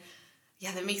time. And,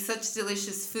 they make such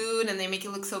delicious food and they make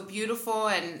it look so beautiful.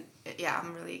 And,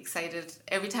 I'm really excited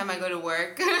every time I go to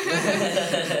work.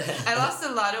 I lost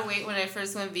a lot of weight when I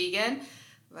first went vegan,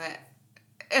 but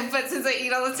since I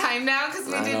eat all the time now because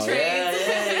we do trades.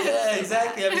 Yeah,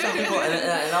 exactly. Every time people,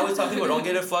 and I always tell people, don't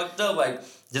get it fucked up. Like,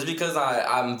 just because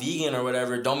I'm vegan or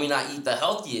whatever, don't mean I eat the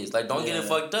healthiest. Like, don't get it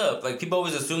fucked up. Like, people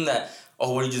always assume that,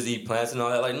 oh, what do you just eat plants and all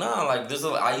that? Like, nah, like,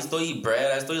 I still eat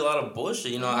bread. I still eat a lot of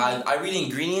bullshit, I read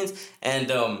ingredients, and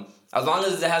as long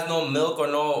as it has no milk or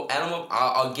no animal,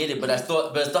 I'll get it. But it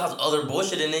still has other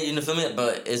bullshit in it, you feel me?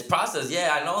 But it's processed,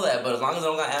 I know that. But as long as I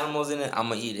don't got animals in it, I'm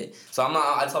gonna eat it. So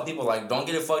I tell people, like, don't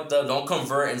get it fucked up. Don't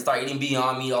convert and start eating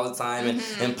Beyond Meat all the time and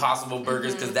Impossible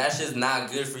Burgers, because that shit's not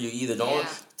good for you either. Don't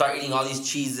start eating all these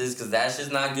cheeses, because that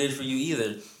shit's not good for you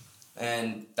either.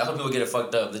 And that's why people get it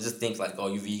fucked up. They just think, like, oh,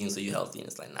 you're vegan, so you're healthy. And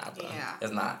it's like, nah, bro. Yeah.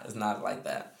 It's not like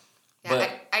that. Yeah, but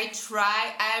I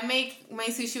make my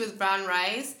sushi with brown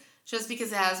rice just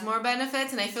because it has more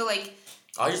benefits, and I feel like...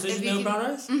 Oh, your sushi made with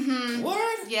brown rice? Mm-hmm.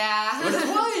 What? Yeah. But it's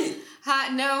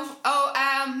white. No.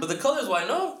 Oh, But the color's white,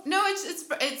 no? No,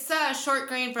 it's short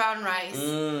grain brown rice.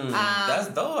 That's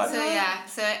dope.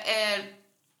 So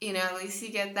at least you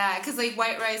get that. Because, like,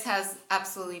 white rice has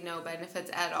absolutely no benefits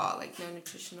at all. Like, no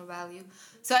nutritional value.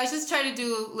 So I just try to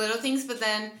do little things, but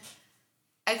then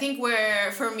I think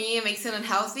where for me it makes it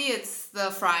unhealthy, it's the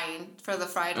frying for the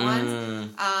fried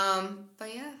ones.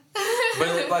 But yeah.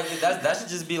 But like that should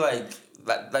just be like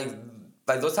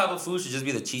those type of foods should just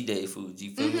be the cheat day foods.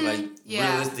 You feel me? Like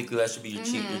realistically, that should be your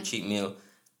cheat meal.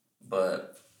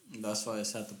 But that's why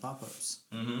it's at the pop-ups.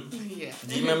 Yeah.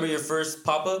 Do you remember your first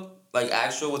pop-up? Like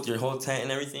actual with your whole tent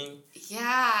and everything?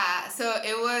 Yeah. So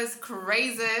it was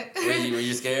crazy. Were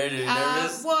you scared or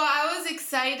nervous? Well, I was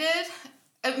excited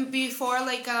before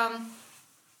it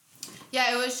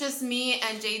was just me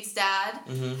and Jade's dad.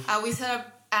 We set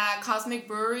up at Cosmic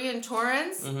Brewery in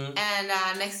Torrance and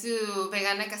next to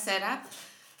Vegana Casera.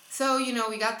 So,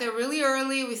 we got there really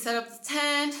early. We set up the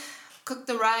tent, cooked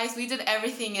the rice. We did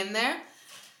everything in there.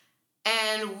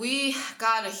 And we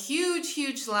got a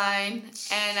huge line.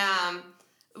 And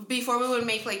before we would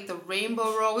make the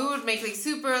rainbow roll, we would make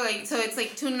super so it's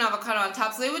tuna and avocado on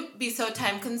top. So it would be so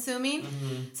time consuming.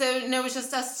 So it was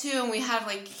just us two and we had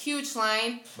huge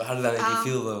line. But how did that make you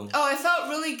feel though? Oh, it felt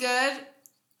really good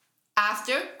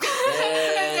after.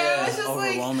 Yeah. It was just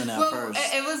overwhelming at first.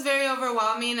 It was very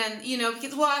overwhelming and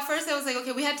because at first it was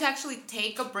okay, we had to actually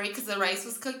take a break because the rice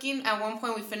was cooking. At one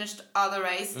point we finished all the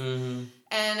rice.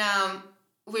 And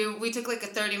we took a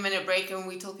 30-minute break and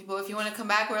we told people if you want to come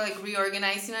back, we're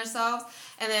reorganizing ourselves.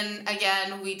 And then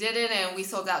again we did it and we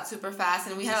sold out super fast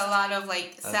and we had a lot of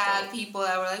sad people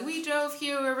that were we drove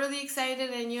here, we're really excited,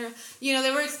 and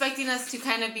they were expecting us to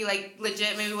kind of be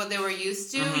legit, maybe what they were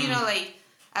used to,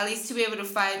 at least to be able to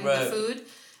find the food.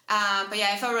 But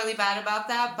yeah, I felt really bad about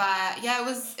that. But yeah, it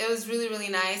was really, really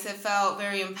nice. It felt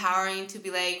very empowering to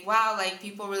be wow,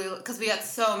 people really, because we got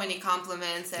so many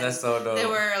compliments and that's so dope. They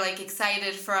were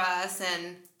excited for us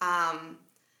and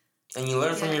you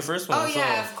learned from your first one. Oh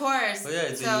yeah, of course. Well,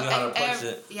 yeah, so you know how to punch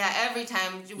it. Yeah, every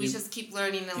time we just keep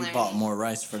learning and learning. You bought more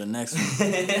rice for the next one.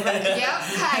 Yep,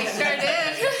 I sure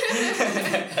did.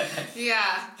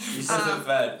 Yeah. You said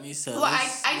that. You said. Well,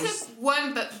 I took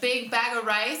one big bag of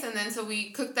rice, and then so we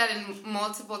cooked that in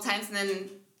multiple times, and then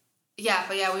we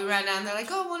ran down. They're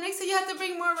oh, well, next time you have to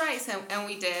bring more rice, and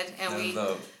we did, and we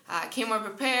came more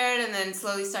prepared, and then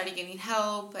slowly started getting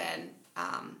help, and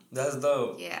that's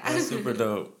dope. Yeah, that's super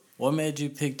dope. What made you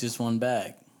pick just one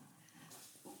bag?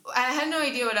 I had no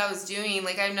idea what I was doing.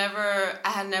 I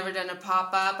had never done a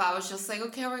pop-up. I was just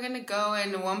okay, we're going to go.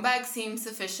 And one bag seemed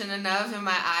sufficient enough in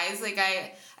my eyes.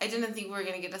 I didn't think we were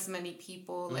going to get as many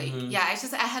people. I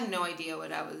had no idea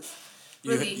what I was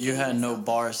really You had no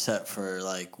bar set for,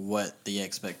 what the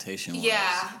expectation was.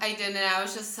 Yeah, I didn't. I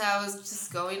was just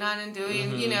going on and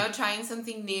doing, trying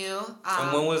something new.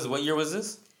 And what year was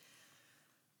this?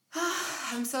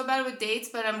 I'm so bad with dates,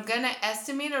 but I'm going to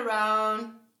estimate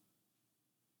around...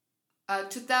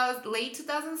 late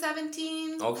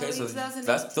 2017. Okay, so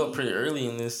that's still pretty early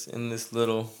in this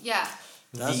little. Yeah.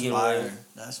 That's fire.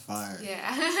 That's fire.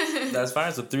 Yeah. That's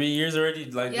fire. So 3 years already,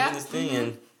 doing this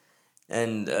thing,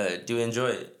 and do you enjoy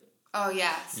it? Oh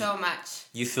yeah, so much.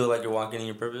 You feel like you're walking in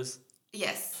your purpose?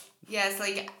 Yes.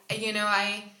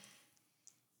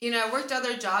 I worked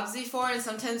other jobs before, and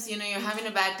sometimes you're having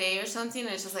a bad day or something,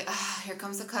 and it's just here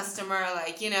comes a customer.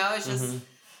 It's just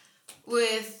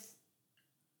with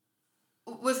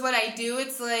what I do,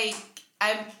 it's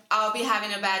I'll be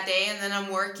having a bad day and then I'm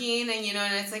working and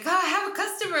and it's I have a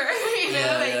customer,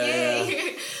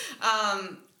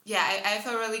 yay. I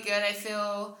feel really good. I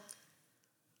feel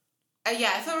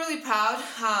I feel really proud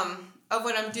of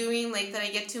what I'm doing, that I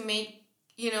get to make,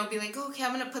 be okay,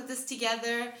 I'm gonna put this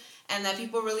together and that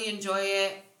people really enjoy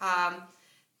it.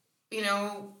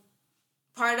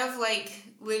 Part of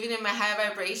living in my high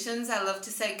vibrations, I love to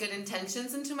set good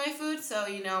intentions into my food. So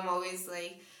I'm always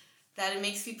that it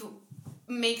makes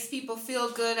people feel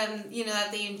good and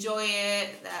that they enjoy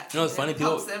it. That it's funny.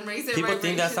 Helps them raise their people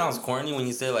think that vibrations. sounds corny when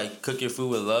you say cook your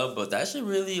food with love, but that shit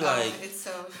really it's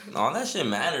so all that shit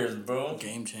matters, bro.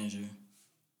 Game changer.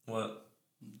 What?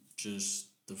 Just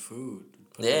the food.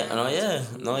 I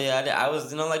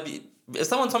was if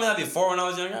someone told me that before when I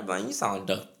was younger, I'd be you sound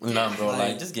dumb. No, bro,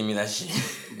 just give me that shit.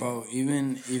 Bro,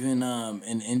 even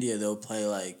in India, they'll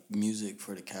play, music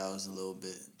for the cows a little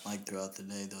bit. Throughout the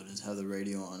day, they'll just have the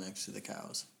radio on next to the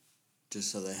cows.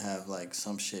 Just so they have,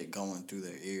 some shit going through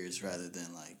their ears rather than,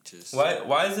 just...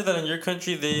 Why is it that in your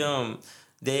country,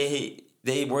 they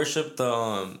worship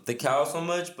the cow so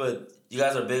much, but you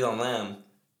guys are big on lamb?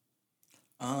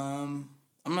 I'm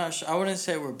not sure. I wouldn't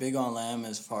say we're big on lamb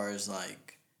as far as,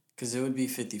 because it would be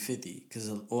 50-50.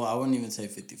 I wouldn't even say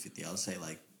 50-50. I would say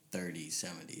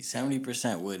 30-70.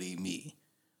 70% would eat meat.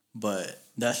 But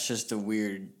that's just a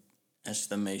weird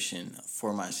estimation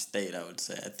for my state, I would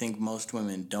say. I think most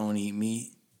women don't eat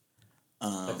meat.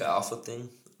 Like the alpha thing?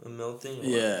 A milk thing?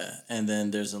 Yeah, and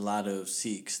then there's a lot of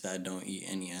Sikhs that don't eat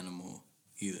any animal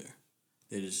either.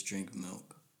 They just drink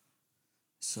milk.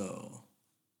 So...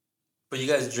 But you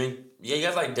guys drink... Yeah, you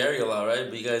guys like dairy a lot, right?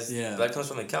 But you guys... Yeah. That comes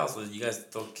from the cow, so you guys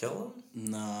still kill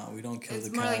them? Nah, we don't kill It's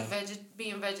the more cow. like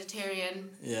being vegetarian.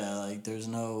 Yeah, like there's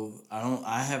no...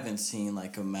 I haven't seen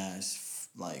like a mass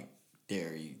like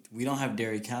dairy. We don't have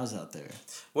dairy cows out there.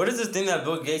 What is this thing that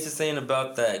Bill Gates is saying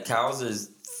about that cows is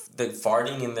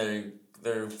farting and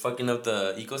they're fucking up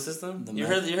the ecosystem? You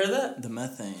heard that? The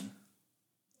methane.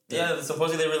 Yeah,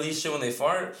 supposedly they release shit when they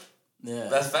fart. Yeah.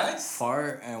 That's facts?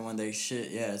 Fart and when they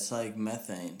shit, yeah, it's like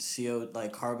methane.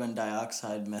 Like carbon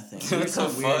dioxide methane. What There's the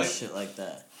some weird fuck? shit like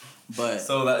that. But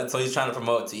So he's trying to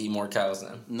promote to eat more cows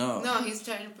then. no. No, he's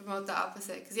trying to promote the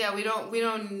opposite. Cause yeah, we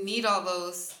don't need all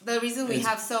those. The reason we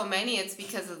have so many, it's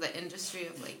because of the industry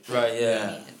of like. Right.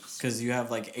 Yeah. Because you have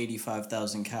like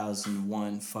 85,000 cows in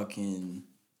one fucking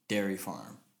dairy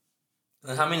farm.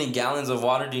 And how many gallons of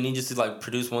water do you need just to like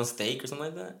produce one steak or something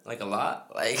like that? Like a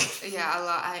lot? Like Yeah, a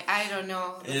lot. I don't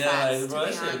know. The yeah, facts, like, bro,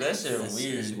 to be honest. that shit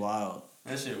weird. It's wild.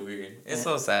 That shit weird. It's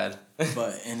so sad.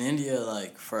 But in India,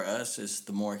 like for us, it's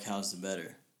the more cows, the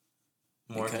better.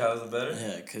 More cows the better?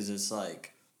 Yeah, because it's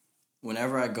like,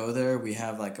 whenever I go there, we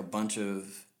have like a bunch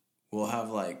of, we'll have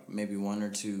like maybe 1 or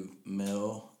 2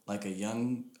 male, like a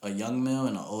young male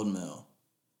and an old male,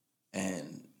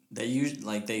 and they usually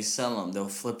like they sell them, they'll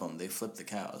flip them, they flip the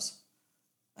cows,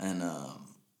 and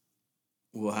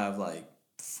we'll have like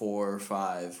 4 or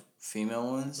 5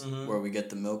 female ones where we get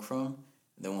the milk from.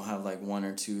 Then we'll have like 1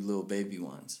 or 2 little baby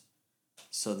ones,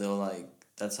 so they'll like.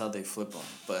 That's how they flip them.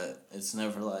 But it's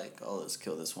never like, oh, let's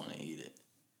kill this one and eat it.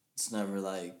 It's never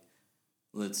like,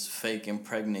 let's fake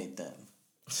impregnate them.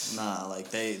 Nah, like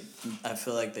I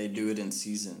feel like they do it in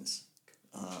seasons.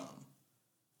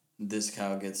 This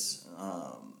cow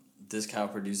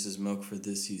produces milk for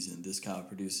this season. This cow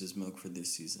produces milk for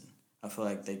this season. I feel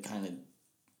like they kind of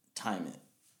time it.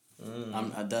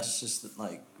 That's just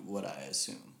like what I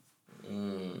assume.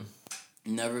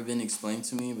 Never been explained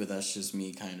to me, but that's just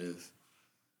me kind of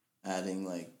adding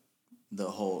like the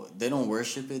whole. They don't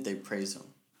worship it; they praise them.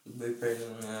 They praise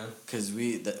them, yeah. Because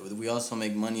we also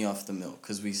make money off the milk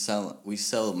because we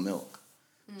sell milk.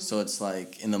 So it's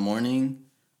like in the morning,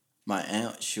 my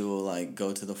aunt, she'll like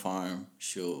go to the farm,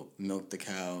 she'll milk the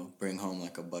cow, bring home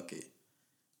like a bucket,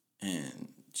 and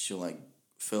she'll like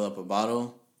fill up a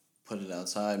bottle, put it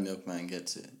outside, milkman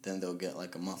gets it. Then they'll get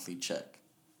like a monthly check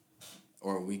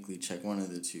or a weekly check, one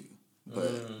of the two.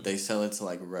 But they sell it to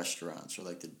like restaurants or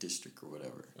like the district or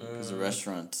whatever. Because the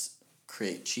restaurants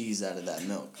create cheese out of that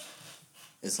milk.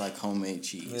 It's like homemade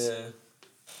cheese. Yeah.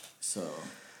 So.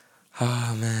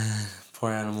 Oh man,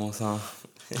 poor animals, huh?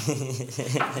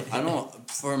 I don't.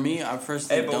 For me, I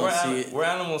personally don't see it. We're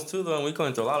animals too, though, and we're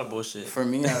going through a lot of bullshit. For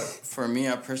me,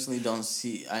 I personally don't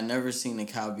see. I never seen a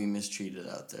cow be mistreated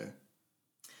out there.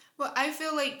 Well, I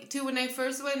feel like too when I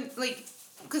first went like.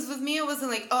 Because with me, it wasn't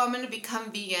like, oh, I'm going to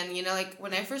become vegan, you know? Like,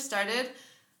 when I first started,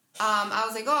 I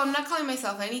was like, oh, I'm not calling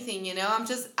myself anything, you know?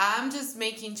 I'm just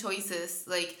making choices.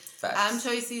 Like, Facts. I'm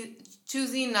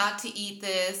choosing not to eat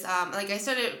this. Like,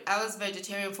 I was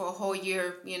vegetarian for a whole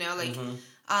year, you know? Like,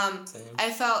 I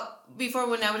felt, before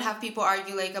when I would have people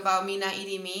argue, like, about me not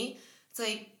eating meat, it's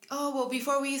like, oh, well,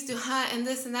 before we used to hunt and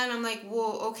this and that, and I'm like,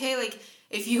 well, okay, like,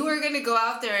 if you were going to go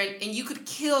out there and you could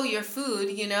kill your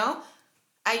food, you know?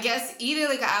 I guess eat it.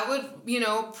 Like I would, you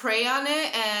know, pray on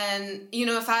it, and you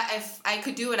know, if I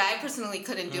could do it, I personally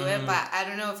couldn't do it, but I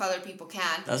don't know if other people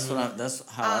can. That's that's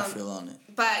how I feel on it.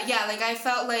 But yeah, like I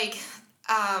felt like,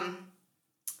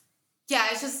 yeah,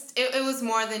 it's just it was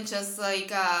more than just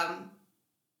like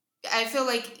I feel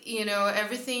like, you know,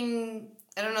 everything.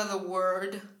 I don't know the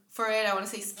word for it. I want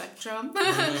to say spectrum,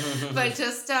 but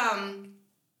just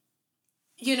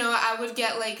you know, I would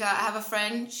get like, I have a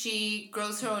friend, she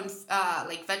grows her own,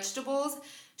 like, vegetables.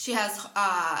 She has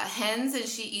hens, and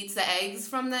she eats the eggs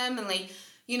from them, and, like,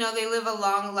 you know, they live a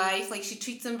long life. Like, she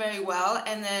treats them very well,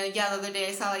 and then, yeah, the other day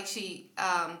I saw, like, she,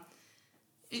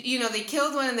 you know, they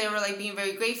killed one, and they were, like, being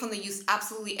very grateful, and they used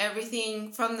absolutely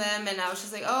everything from them, and I was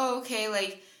just like, oh, okay,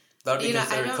 like, that would be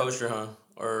considered kosher, huh?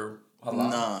 Or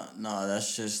halal? No,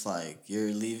 that's just, like, you're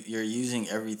using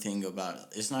everything about it.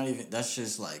 It's not even, that's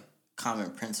just, like,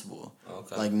 common principle.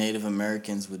 Okay. Like Native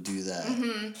Americans would do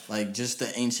that. Like just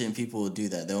the ancient people would do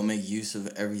that. They'll make use of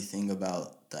everything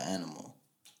about the animal.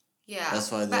 Yeah.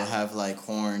 That's why they'll have like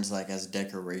horns like as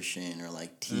decoration or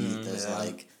like teeth as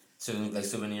like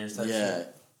souvenirs type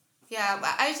shit. Yeah,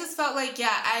 but I just felt like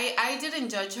I didn't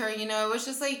judge her, you know. It was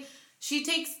just like she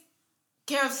takes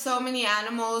care of so many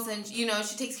animals, and you know,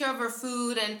 she takes care of her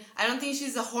food, and I don't think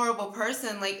she's a horrible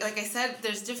person. Like I said,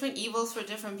 there's different evils for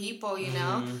different people, you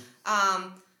know.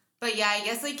 But yeah, I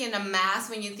guess like in a mass,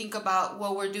 when you think about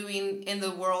what we're doing in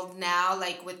the world now,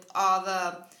 like with all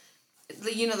the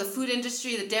you know, the food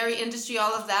industry, the dairy industry,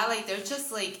 all of that, like they're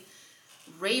just like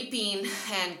raping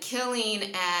and killing,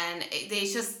 and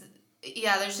there's just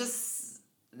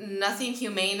nothing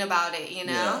humane about it, you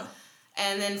know. Yeah.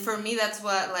 And then for me, that's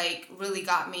what like really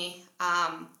got me.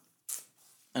 And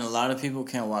a lot of people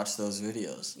can't watch those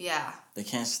videos. Yeah. They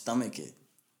can't stomach it.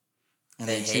 And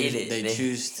They hate it. They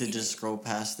choose to just scroll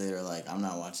past it, or like, I'm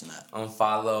not watching that.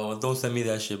 Unfollow. Don't send me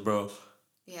that shit, bro.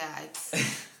 Yeah, it's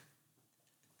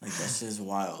Like, that shit's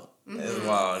wild. It's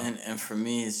wild. And for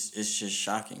me, it's just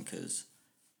shocking, because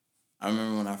I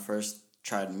remember when I first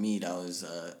tried meat, I was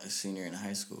a senior in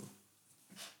high school.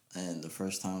 And the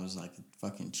first time was like a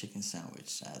fucking chicken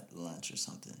sandwich at lunch or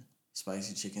something.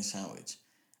 Spicy chicken sandwich.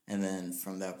 And then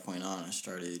from that point on, I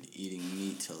started eating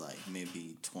meat till like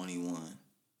maybe 21.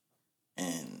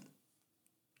 And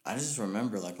I just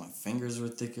remember like my fingers were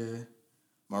thicker.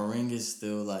 My ring is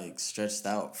still like stretched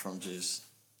out from just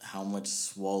how much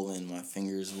swollen my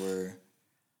fingers were.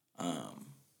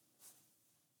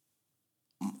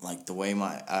 Like the way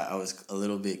I was a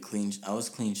little bit clean. I was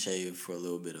clean shaved for a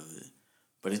little bit of it.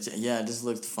 But it just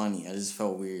looked funny. I just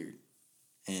felt weird.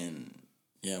 And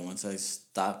yeah, once I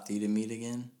stopped eating meat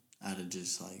again, I'd have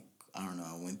just like, I don't know,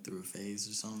 I went through a phase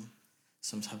or something.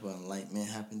 Some type of enlightenment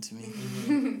happened to me.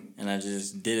 And I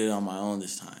just did it on my own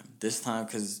this time. This time,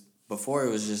 because before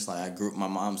it was just like my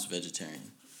mom's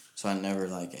vegetarian. So I never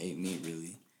like ate meat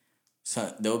really.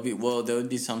 So there would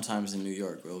be sometimes in New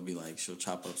York where it would be like, she'll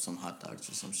chop up some hot dogs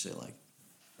or some shit like.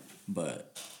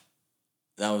 But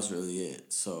that was really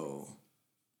it. So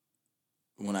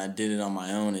when I did it on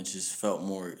my own, it just felt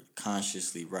more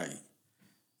consciously right.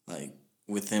 Like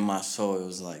within my soul, it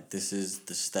was like, this is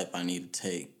the step I need to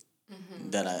take.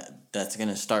 That's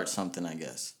gonna start something, I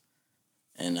guess.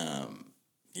 And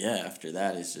yeah, after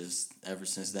that, it's just ever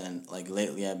since then. Like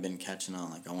lately, I've been catching on.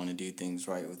 Like I want to do things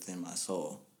right within my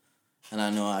soul, and I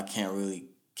know I can't really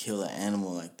kill an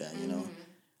animal like that. You know,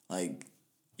 like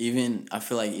I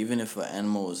feel like even if an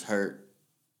animal is hurt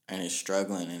and is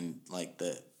struggling, and like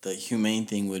the humane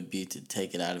thing would be to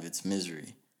take it out of its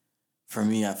misery. For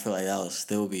me, I feel like that would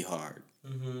still be hard.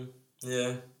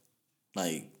 Yeah.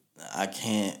 Like I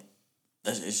can't.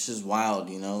 It's just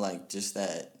wild, you know, like just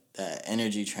that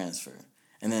energy transfer.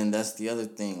 And then that's the other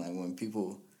thing, like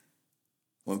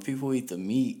when people eat the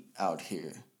meat out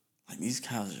here, like these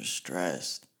cows are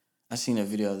stressed. I seen a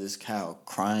video of this cow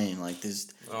crying like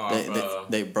this.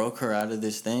 They broke her out of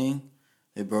this thing.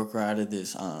 They broke her out of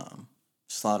this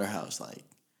slaughterhouse. Like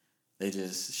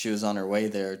she was on her way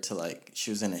there to like,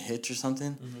 she was in a hitch or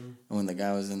something. And when the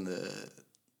guy was in the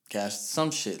gas,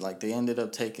 some shit, like they ended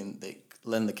up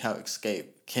letting the cow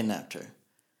escape, kidnapped her,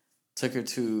 took her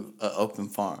to an open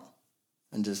farm,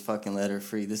 and just fucking let her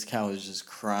free. This cow was just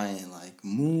crying, like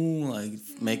moo, like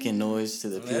making noise to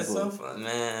the people. That's so fun,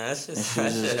 man. That's just She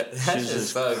was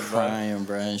just sucks, crying,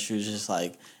 bro. And she was just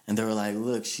like, and they were like,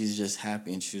 look, she's just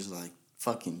happy, and she was like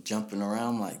fucking jumping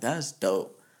around. I'm like, that's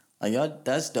dope. Like y'all,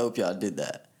 that's dope. Y'all did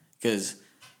that, because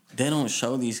they don't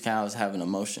show these cows having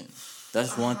emotion.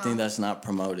 That's one thing that's not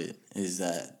promoted, is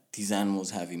that these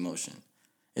animals have emotion.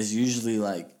 It's usually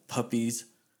like puppies,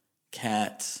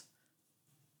 cats,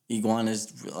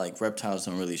 iguanas, like reptiles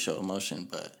don't really show emotion,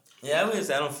 but... Yeah, I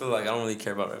don't really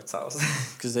care about reptiles.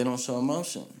 Because they don't show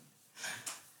emotion.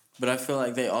 But I feel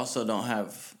like they also don't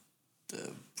have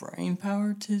the brain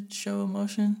power to show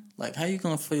emotion. Like, how you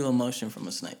gonna feel emotion from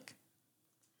a snake?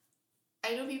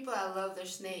 I know people that love their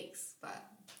snakes, but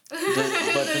But the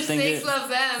thing snakes is, love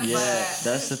them. yeah, but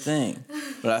that's the thing.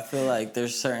 But I feel like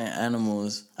there's certain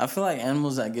animals. I feel like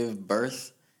animals that give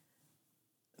birth,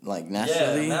 like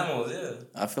naturally. Yeah, mammals. Yeah.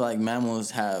 I feel like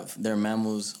they're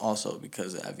mammals also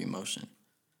because they have emotion.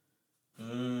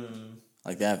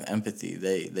 Like they have empathy.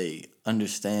 They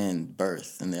understand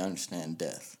birth and they understand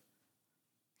death.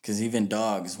 Because even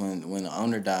dogs, when the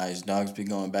owner dies, dogs be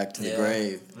going back to the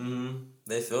grave.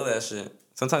 They feel that shit.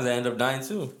 Sometimes they end up dying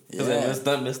too. Because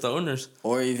they miss the owners.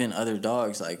 Or even other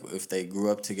dogs, like if they grew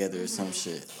up together or some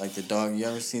shit. Like the dog, you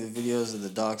ever see the videos of the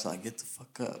dogs like, get the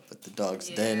fuck up, but the dog's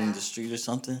dead in the street or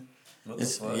something? What the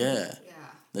fuck? Yeah.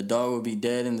 The dog would be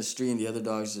dead in the street and the other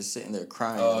dog's just sitting there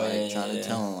crying, trying to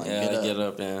tell him, like, get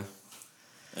up. Yeah.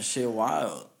 That shit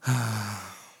wild.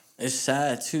 It's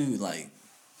sad too, like.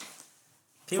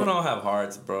 People don't have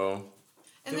hearts, bro.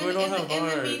 And People then don't have in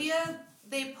hearts. the media,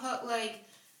 they put like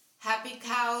happy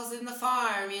cows in the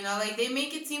farm, you know, like they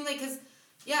make it seem like, because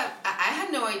Yeah, I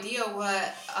had no idea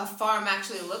what a farm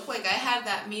actually looked like. I had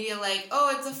that media like,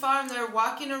 oh, it's a farm. They're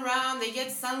walking around. They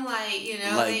get sunlight. You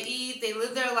know, Like, they eat. They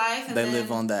live their life. And They then,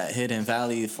 live on that Hidden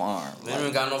Valley farm. They don't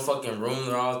even got no fucking room.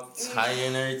 They're all tired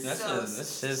and everything.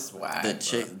 That's just whack. The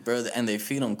chick, bro, and they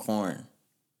feed them corn.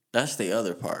 That's the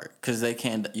other part, because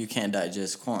you can't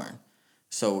digest corn.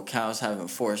 So cows having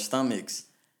 4 stomachs,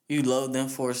 you load them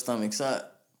 4 stomachs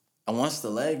up, and once the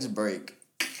legs break,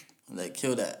 they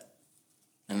kill that.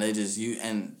 And they just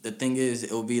and the thing is,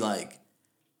 it'll be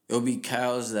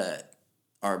cows that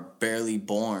are barely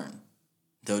born.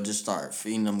 They'll just start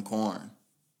feeding them corn,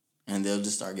 and they'll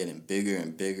just start getting bigger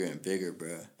and bigger and bigger,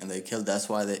 bro. And they kill. That's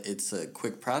why it's a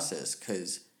quick process,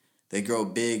 because they grow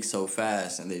big so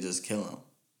fast, and they just kill them.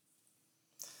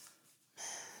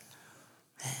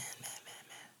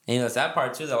 And, you know, it's that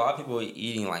part too. That a lot of people are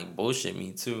eating like bullshit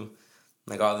meat too.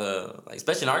 Like all the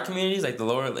especially in our communities, like the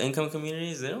lower income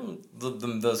communities, they don't the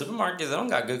supermarkets. They don't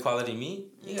got good quality meat.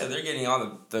 Yeah, they're getting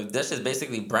all the that shit's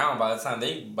basically brown by the time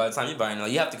you buy it. You know,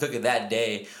 you have to cook it that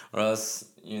day, or else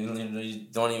you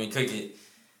don't even cook it.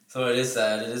 So it is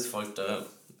sad. It is fucked up.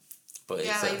 But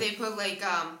yeah, like they put like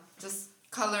just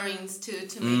colorings to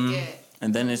make it.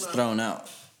 And then it's thrown out.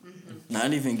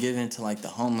 Not even given to like the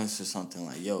homeless or something.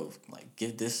 Like, yo, like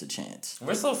give this a chance.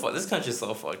 We're so this country's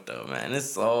so fucked up, man.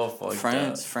 It's so fucked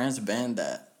up. France banned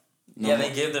that.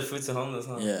 They give their food to homeless,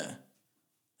 huh? Yeah,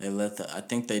 they I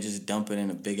think they just dump it in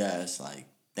a big ass like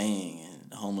thing,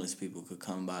 and the homeless people could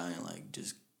come by and like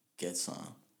just get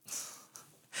some.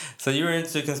 So you were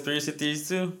into conspiracy theories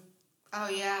too? Oh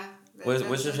yeah.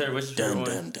 What's your favorite? What's your favorite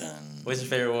one? What's your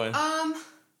favorite one?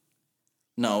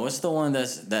 No, what's the one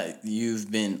that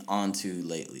you've been onto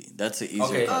lately? That's an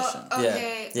easier question.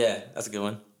 Okay. Yeah, that's a good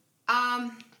one.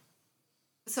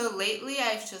 So lately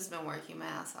I've just been working my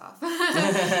ass off. So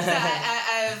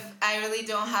I really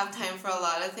don't have time for a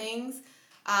lot of things.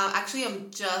 Actually,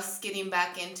 I'm just getting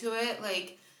back into it.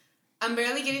 Like, I'm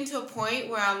barely getting to a point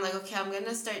where I'm like, okay, I'm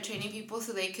gonna start training people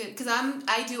so they could, cause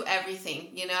I do everything.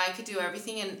 You know, I could do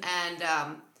everything and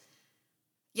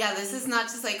yeah, this is not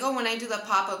just like, oh, when I do the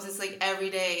pop-ups, it's like every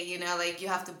day, you know, like you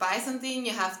have to buy something,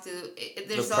 you have to,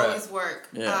 there's always work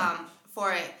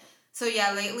for it. So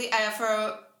yeah, lately,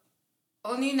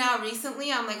 only now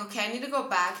recently, I'm like, okay, I need to go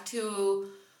back to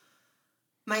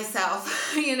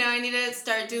myself. You know, I need to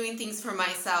start doing things for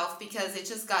myself, because it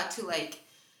just got to like,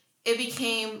 it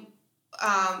became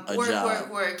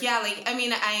work. Yeah, like, I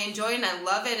mean, I enjoy it and I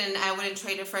love it, and I wouldn't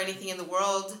trade it for anything in the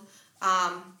world.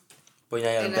 But you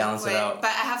gotta balance it out. But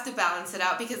I have to balance it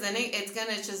out, because then it's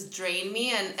gonna just drain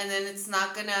me, and then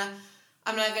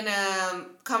I'm not gonna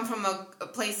come from a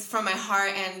place from my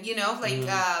heart, and you know, like,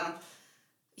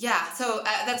 yeah. So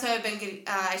that's why I've been getting,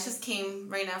 I just came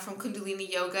right now from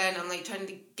Kundalini yoga, and I'm like trying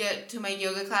to get to my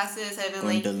yoga classes. I've been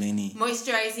like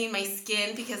moisturizing my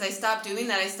skin, because I stopped doing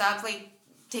that. I stopped like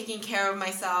taking care of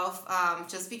myself,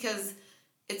 just because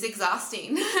it's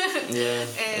exhausting. Yeah,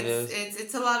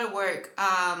 it's a lot of work.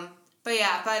 But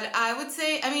I would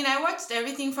say, I mean, I watched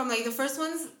everything from like the first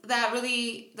ones that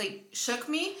really like shook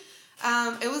me.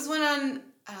 It was one on,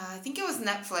 I think it was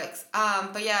Netflix.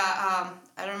 But yeah,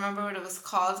 I don't remember what it was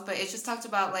called, but it just talked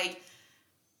about like,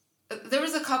 there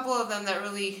was a couple of them that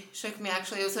really shook me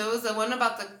actually. So it was the one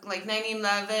about the like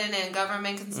 9/11 and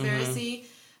government conspiracy.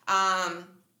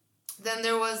 Then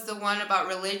there was the one about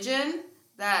religion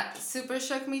that super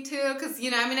shook me too. Cause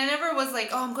you know, I mean, I never was like,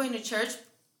 oh, I'm going to church,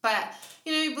 but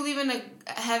you know, you believe in a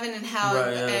heaven and hell,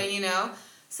 right, you know?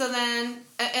 So then,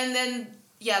 and then,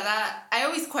 yeah, that, I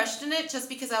always question it, just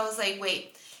because I was like,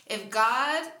 wait, if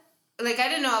God, like, I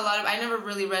didn't know I never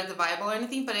really read the Bible or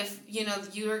anything, but if, you know,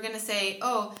 you were going to say,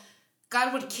 oh,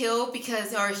 God would kill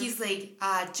because, or he's like,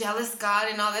 jealous God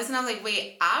and all this, and I'm like,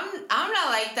 wait, I'm not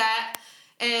like that.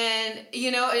 And, you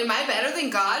know, am I better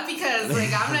than God? Because, like,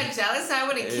 I'm not jealous and I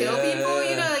wouldn't kill people,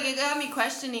 you know? Like, it got me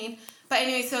questioning. But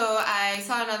anyway, so I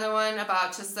saw another one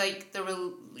about just, like, the,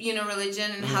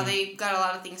 religion and how they got a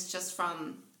lot of things just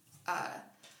from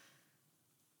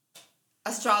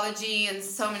astrology and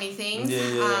so many things.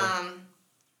 Yeah.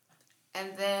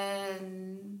 And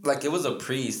then... Like, it was a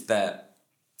priest that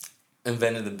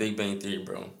invented the Big Bang Theory,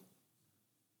 bro.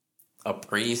 A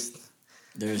priest...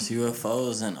 There's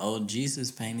UFOs and old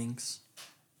Jesus paintings.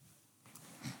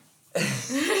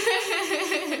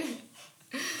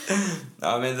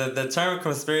 I mean, the term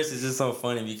conspiracy is just so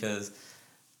funny because,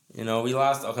 you know, we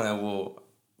lost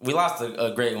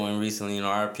a great one recently, you know,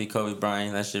 R.P. Kobe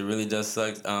Bryant. That shit really does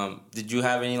suck. Did you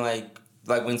have any, like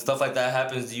when stuff like that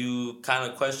happens, do you kind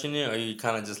of question it, or you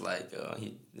kind of just like,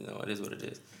 you know, it is what it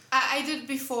is? I did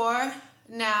before.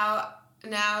 Now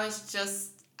it's just...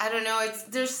 I don't know.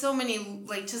 There's so many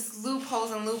like just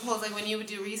loopholes and loopholes. Like when you would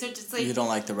do research, it's like you don't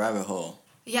like the rabbit hole.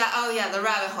 Yeah. Oh yeah, the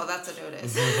rabbit hole. That's what it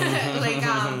is. Like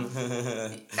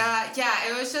yeah,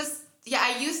 it was just. Yeah,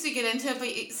 I used to get into it,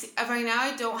 but right now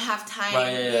I don't have time,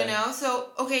 you know?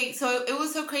 So, okay, so it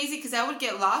was so crazy because I would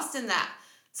get lost in that.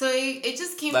 So it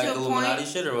just came like to a point... Like Illuminati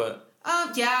shit or what?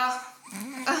 Yeah.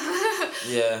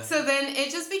 Yeah. So then it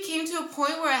just became to a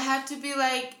point where I had to be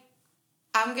like,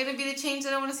 I'm going to be the change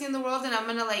that I want to see in the world, and I'm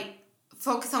going to, like,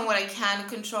 focus on what I can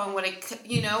control and what I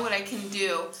can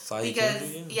do.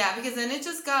 Because then it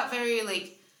just got very,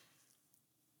 like...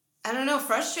 I don't know,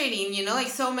 frustrating, you know, like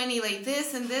so many like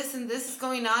this and this and this is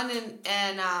going on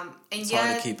and it's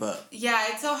hard to keep up. Yeah,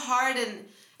 it's so hard and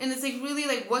it's like really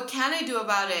like what can I do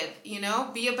about it? You know,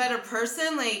 be a better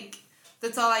person. Like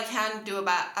that's all I can do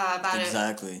about it.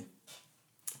 Exactly.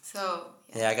 So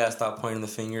yeah, I gotta stop pointing the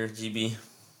finger, GB.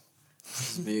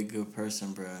 Just be a good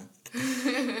person, bro.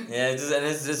 Yeah,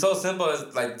 it's so simple.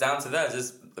 It's like down to that.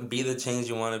 Just be the change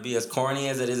you want to be. As corny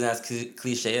as it is, and as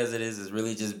cliche as it is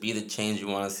really just be the change you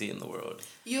want to see in the world.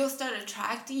 You'll start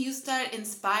attracting. You start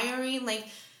inspiring. Like,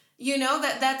 you know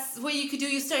that's what you could do.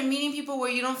 You start meeting people where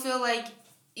you don't feel like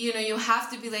you know you have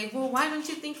to be like, well, why don't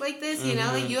you think like this? You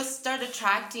know, like you'll start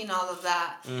attracting all of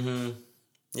that.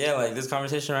 Yeah, like this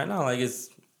conversation right now, like it's.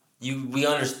 We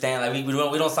understand, like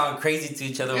we don't sound crazy to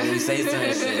each other when we say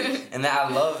certain shit, and that I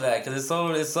love that because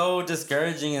it's so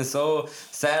discouraging and so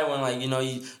sad when like you know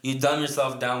you dumb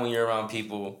yourself down when you're around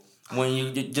people when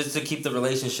you just to keep the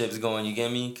relationships going. You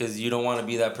get me? Because you don't want to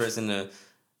be that person to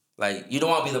like you don't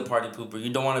want to be the party pooper.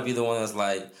 You don't want to be the one that's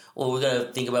like, well, we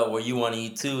gotta think about where you want to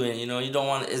eat too, and you know you don't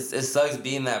want it sucks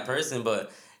being that person,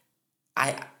 but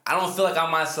I don't feel like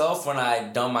I'm myself when I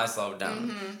dumb myself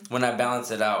down, when I balance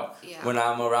it out, when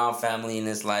I'm around family and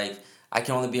it's like, I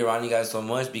can only be around you guys so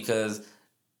much because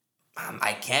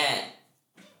I can't.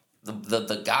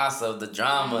 The gossip, the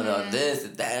drama, the this,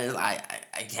 that,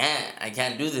 I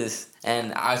can't do this.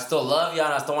 And I still love y'all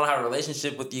and I still want to have a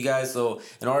relationship with you guys. So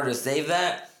in order to save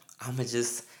that, I'm going to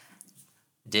just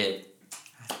dip.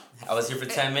 I was here for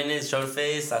 10 minutes, showed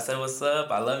face, I said what's up,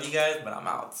 I love you guys, but I'm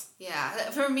out. Yeah,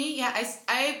 for me,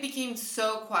 I became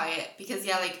so quiet because,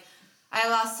 like, I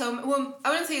lost I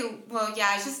wouldn't say,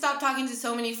 I just stopped talking to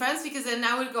so many friends because then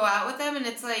I would go out with them and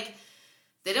it's like,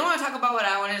 they didn't want to talk about what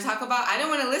I wanted to talk about. I didn't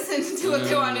want to listen to what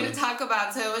they wanted to talk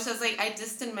about. So it was just like, I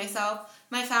distanced myself.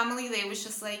 My family, they was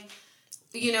just like,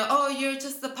 you know, oh, you're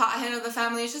just the pothead of the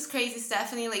family. It's just crazy,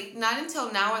 Stephanie. Like, not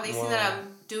until now where they see that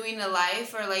I'm doing a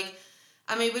life or like,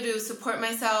 I'm able to support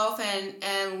myself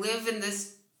and live in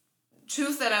this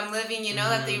truth that I'm living, you know,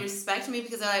 that they respect me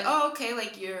because they're like, oh, okay,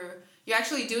 like you're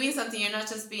actually doing something. You're not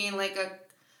just being like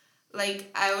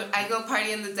I go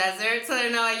party in the desert. So they're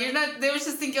not like, you're not, they were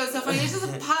just thinking it was so funny. You're just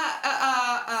a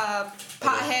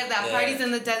pothead that parties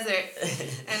in the desert.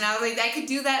 And I was like, I could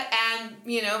do that and,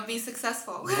 you know, be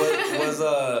successful.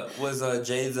 Was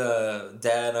Jade's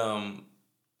dad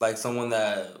like someone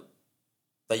that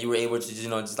you were able to, you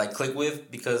know, just like click with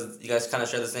because you guys kind of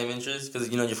share the same interests? Because,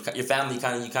 you know, your family you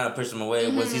kind of pushed him away.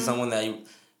 Was he someone that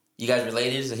you guys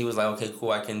related? So he was like, okay,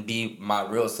 cool, I can be my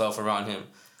real self around him.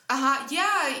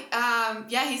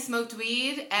 Yeah, he smoked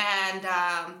weed and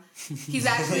he's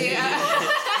actually...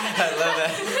 I love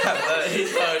that. He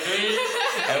smoked weed.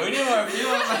 And we need more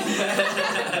people like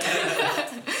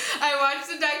that. I watched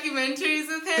the documentaries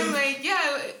with him, like,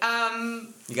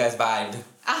 you guys vibed.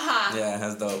 Yeah,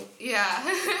 that's dope. Yeah.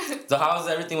 So how's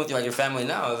everything with you, like your family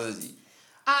now?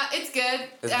 It's good.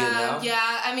 It's good now?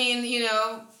 Yeah, I mean, you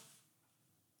know,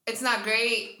 it's not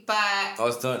great, but...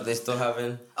 Oh, they still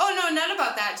haven't... Oh, no, not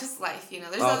about that. Just life, you know.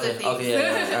 There's other things. Okay, yeah.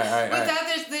 All right. With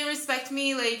that, they respect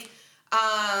me, like,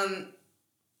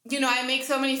 you know, I make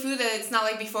so many food that it's not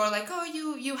like before, like, oh,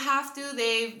 you have to.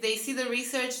 They see the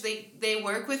research. They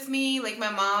work with me. Like,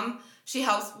 my mom, she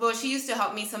helps. Well, she used to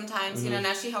help me sometimes, you know.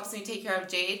 Now she helps me take care of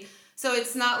Jade. So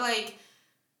it's not like...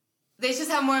 They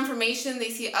just have more information. They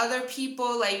see other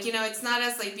people. Like, you know, it's not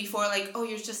as, like, before, like, oh,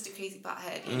 you're just a crazy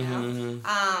pothead, you know?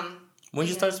 When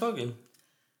did you start smoking?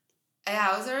 Yeah,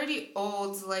 I was already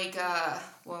old, like,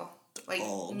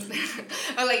 old.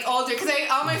 like, older. Because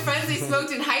all my friends, they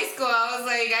smoked in high school. I was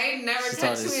like, I never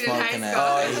touched weed in high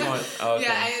school. Okay.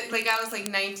 Yeah, I was, like,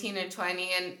 19 or 20.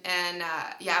 And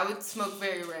I would smoke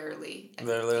very rarely.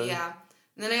 Very rarely? Yeah.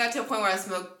 And then I got to a point where I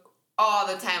smoked all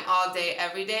the time, all day,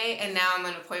 every day, and now I'm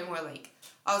at a point where, like,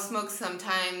 I'll smoke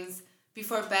sometimes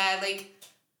before bed. Like,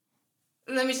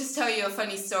 let me just tell you a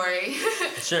funny story.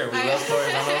 Sure, we love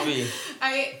stories on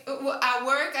OB. At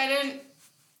work,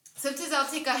 sometimes I'll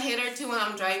take a hit or two when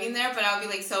I'm driving there, but I'll be,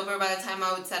 like, sober by the time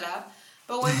I would set up.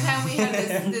 But one time we had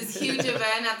this huge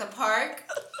event at the park,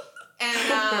 And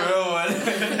Real one.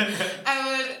 I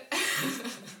would.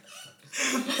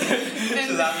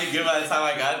 Should that be good by the time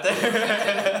I got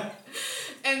there?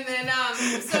 And then,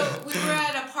 so we were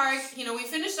at a park, you know, we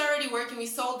finished already working, we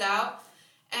sold out,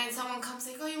 and someone comes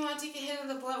like, oh, you want to take a hit of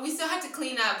the blunt? We still had to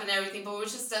clean up and everything, but we were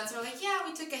just done, so we're like, yeah,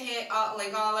 we took a hit, all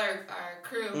our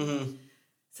crew. Mm-hmm.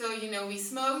 So, you know, we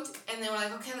smoked, and then we're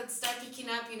like, okay, let's start picking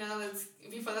up, you know,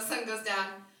 before the sun goes down.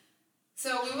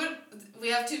 So we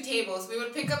have 2 tables. We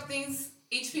would pick up things,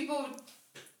 each people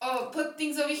would, put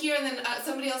things over here, and then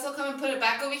somebody else will come and put it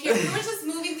back over here. We were just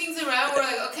moving things around. We're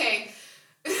like, okay,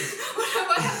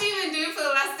 what have we been doing for the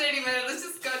last 30 minutes? Let's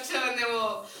just go chill, and then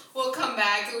we'll come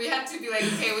back. And we had to be like,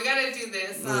 okay, we gotta do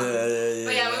this.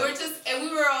 But yeah, we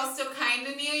were all still kind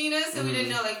of new, you know, so we didn't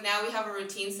know, like, now we have a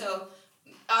routine. So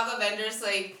all the vendors,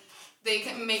 like, they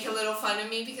can make a little fun of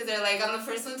me because they're like, I'm the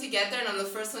first one to get there and I'm the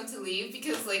first one to leave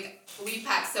because, like, we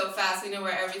pack so fast, we know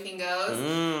where everything goes.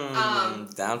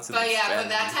 Down to but yeah, but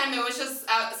that time it was just,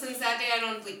 since that day I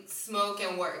don't, like, smoke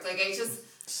and work. Like, I just,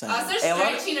 they're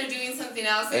stretching or doing something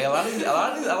else. Like, a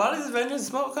lot of these vendors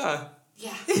smoke, huh?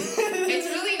 Yeah. It's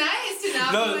really nice to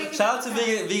not No, be like, shout out to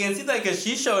Vegansita because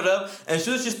she showed up and as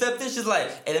soon as she stepped in, she's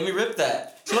like, hey, let me rip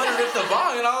that. She wanted to rip the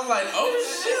bong and I was like, oh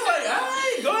shit, like, all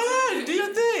right, go ahead, do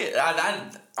your thing.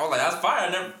 I was like, that's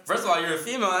fire. First of all, you're a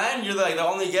female and you're like the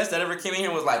only guest that ever came in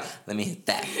here was like, let me hit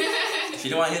that. She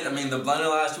didn't want to hit, the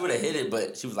blunt she would have hit it,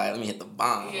 but she was like, let me hit the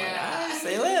bong. Yeah. Like, all right,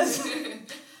 say less.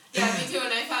 Yeah, me too.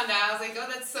 When I found out, I was like, oh,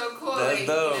 that's so cool. That's like,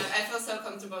 dope. You know, I feel so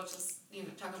comfortable just, you know,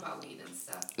 talking about weed and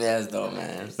stuff. Yeah, it's dope,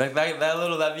 man. Like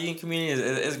that vegan community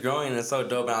is growing and it's so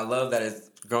dope, and I love that it's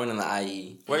growing in the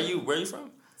IE. Where are you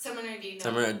from? San Bernardino.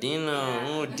 San Bernardino.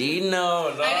 Yeah. Ooh,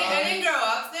 Dino. I didn't grow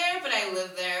up there, but I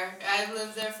lived there. I've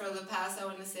lived there for the past, I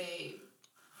want to say,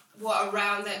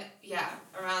 around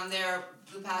there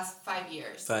the past 5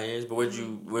 years. 5 years? But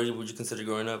where would you consider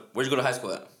growing up? Where'd you go to high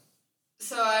school at?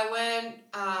 So I went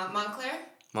Montclair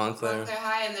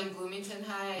High, and then Bloomington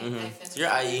High. Mm-hmm. I finished.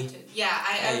 You're IE. Yeah,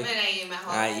 I've been IE my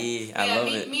whole life. IE, I love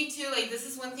it. Me too. Like, this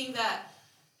is one thing that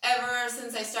ever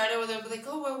since I started with it, like,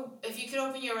 oh, well, if you could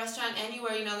open your restaurant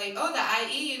anywhere, you know, like, oh,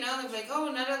 the IE, you know, they'd be like,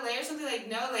 oh, not LA or something, like,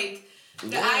 no, like,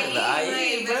 the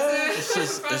IE, bro.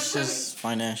 It's just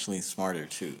financially smarter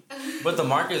too. But the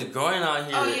market is growing out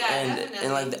here, oh, yeah, and definitely.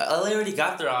 and like LA already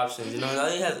got their options. You know,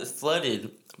 LA has flooded,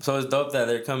 so it's dope that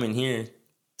they're coming here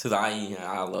to the IE.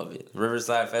 I love it.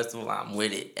 Riverside Festival, I'm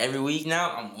with it. Every week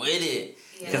now, I'm with it.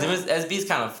 Because SB's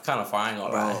kind of fine,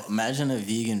 all right. Bro, imagine a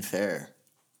vegan fair.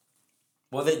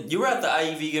 Well, you were at the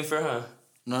IE Vegan Fair, huh?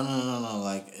 No.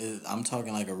 Like, I'm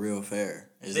talking like a real fair.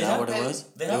 Is that what it was?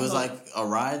 It was like a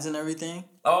rides and everything?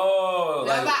 Oh,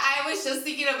 no, but I was just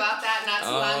thinking about that not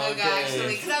too long ago,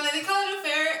 actually. Because I'm like, they call it a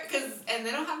fair, and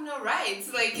they don't have no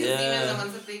rides. Like, casinos, the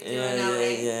ones that they do in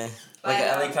LA. Yeah. Like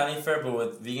an LA County Fair, but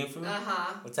with vegan food?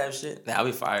 Uh-huh. What type of shit? That'll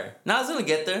be fire. No, it's gonna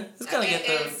get there. It's gonna get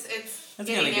there. It's gonna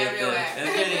getting get everywhere. there.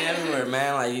 It's getting everywhere,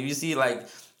 man. Like, you see, like,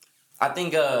 I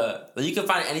think you can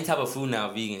find any type of food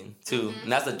now vegan, too. Mm-hmm.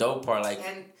 And that's the dope part. Like,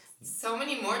 and so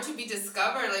many more to be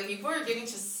discovered. Like, people are getting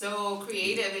just so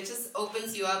creative. It just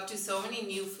opens you up to so many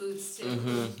new foods, too.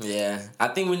 Mm-hmm. Yeah. I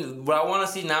think what I want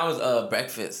to see now is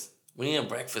breakfast. We need a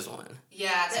breakfast one.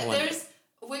 Yeah. There's...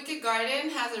 Wicked Garden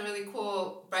has a really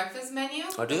cool breakfast menu.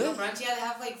 Oh, do they? Brunch. Yeah, they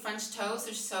have, like, French toast.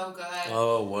 They're so good.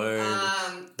 Oh, word.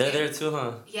 They're there, too,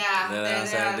 huh? Yeah. They're there on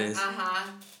Saturdays.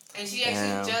 Uh-huh. And she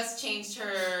actually just changed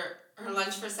her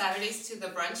lunch for Saturdays to the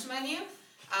brunch menu.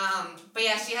 But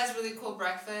yeah, she has really cool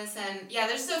breakfast, and yeah,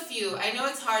 there's a few. I know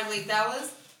it's hard. Like, that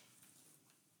was.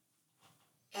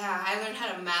 Yeah, I learned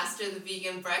how to master the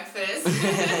vegan breakfast.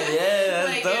 Yeah,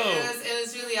 that's dope. It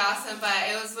was really awesome, but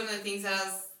it was one of the things that I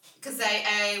was. Because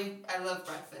I love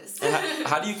breakfast.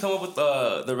 How do you come up with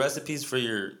the recipes for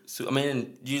your soup? I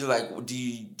mean, do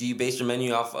you base your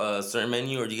menu off a certain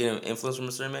menu, or do you get an influence from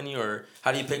a certain menu, or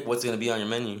how do you pick what's gonna be on your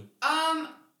menu?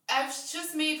 I've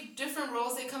just made different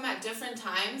rolls. They come at different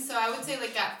times. So I would say,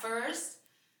 like, at first,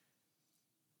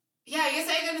 yeah, I guess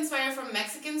I got inspired from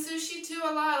Mexican sushi too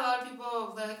a lot. A lot of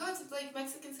people, they're like, oh, it's like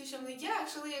Mexican sushi. I'm like, yeah,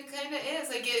 actually, it kind of is.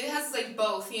 Like, it has, like,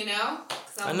 both, you know?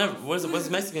 What's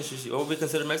Mexican sushi? What would we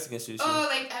consider Mexican sushi? Oh,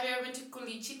 like, have you ever been to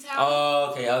Culichi Town?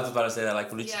 Oh, okay. I was about to say that, like,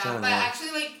 Culichi Town. Yeah, but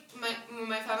actually, like,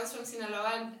 my family's from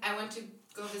Sinaloa, and I went to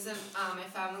go visit my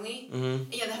family.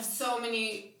 Mm-hmm. Yeah, they have so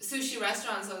many sushi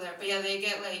restaurants over there. But yeah, they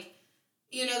get, like,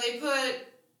 you know,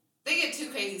 they get too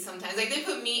crazy sometimes. Like, they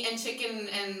put meat and chicken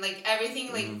and, like,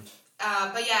 everything, like,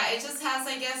 but yeah, it just has,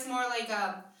 I guess, more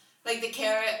like the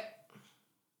carrot.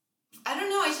 I don't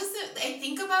know, I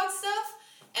think about stuff,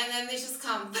 and then they just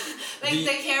come. Like,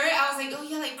 the carrot, I was like, oh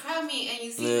yeah, like crab meat, and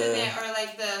you season it, or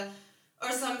like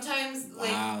Or sometimes,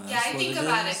 like, Wow, yeah, I think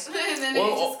about it. And then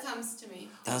it just comes to me.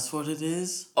 That's what it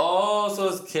is? Oh, so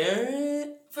it's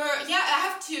carrot? I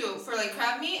have two. For, like,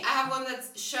 crab meat, I have one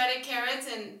that's shredded carrots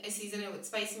and I season it with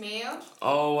spicy mayo.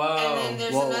 Oh, wow. And then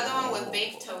there's another one with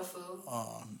baked tofu.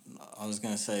 Oh, I was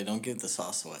going to say, don't give the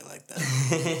sauce away like that.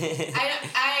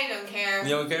 I don't care. You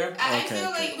don't care? I feel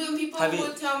like when people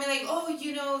would tell me, like, oh,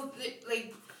 you know,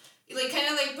 like kind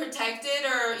of like protected,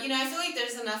 or, you know, I feel like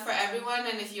there's enough for everyone,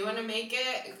 and if you want to make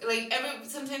it, like,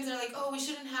 sometimes they're like, oh, we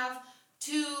shouldn't have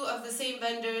 2 of the same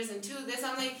vendors and 2 of this.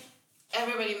 I'm like,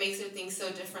 everybody makes their things so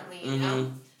differently, you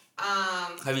know?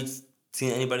 Have you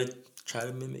seen anybody try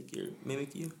to mimic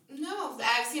you? No,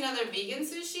 I've seen other vegan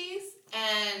sushis,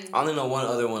 and I only know one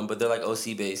other one, but they're like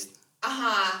OC based.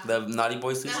 The Naughty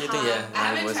Boy Sushi, I think, yeah.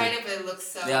 I haven't tried it, but it looks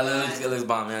so good. good. It looks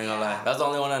bomb, I ain't gonna lie. That's the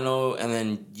only one I know, and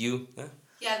then you, yeah?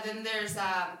 Yeah, then there's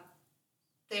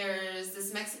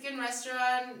this Mexican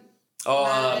restaurant. Oh,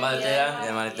 Maletera?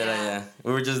 Yeah, Maletera, yeah.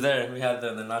 We were just there. We had the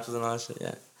nachos and all that shit,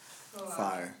 yeah.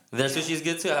 Fire. Their sushi is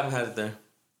good too? I haven't had it there.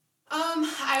 I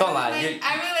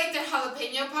really like their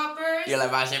jalapeno poppers. You're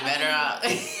like, my shit better out.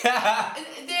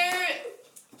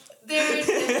 They're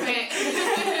different.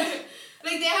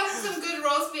 Like, they have some good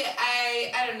roast beef.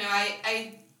 I don't know.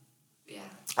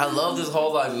 I love this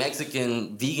whole like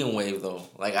Mexican vegan wave though.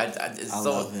 Like I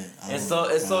love it. It's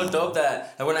so dope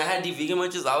that when I had the vegan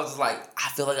munches, I was just like, I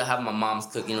feel like I have my mom's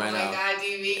cooking right now. Oh my god,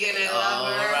 vegan, I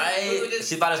love her. Right?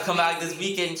 She's about to come back this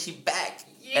weekend. She back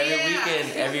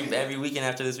every weekend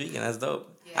after this weekend. That's dope.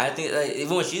 Yeah. I think like,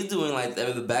 even when she's doing like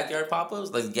the backyard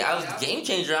pop-ups, like I was game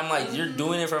changer. I'm like, you're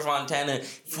doing it for Fontana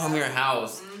from your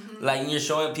house. Like you're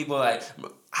showing people like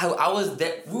I was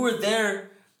there. We were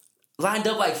there, lined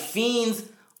up like fiends.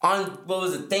 On, what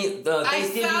was it, Thanksgiving? I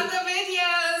saw the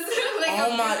videos,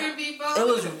 different people. It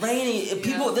was raining.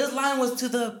 People, this line was to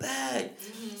the back.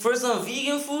 For some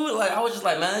vegan food, like, I was just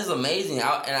like, man, this is amazing.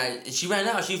 She ran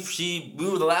out. We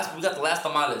got the last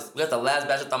tamales. We got the last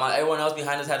batch of tamales. Everyone else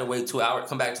behind us had to wait 2 hours,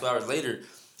 come back 2 hours later.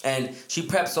 And she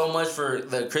prepped so much for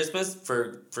the Christmas,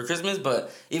 for Christmas,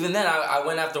 but even then, I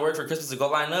went after work for Christmas to go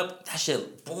line up. That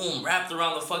shit, boom, wrapped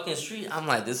around the fucking street. I'm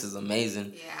like, this is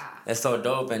amazing. Yeah. It's so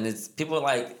dope, and it's people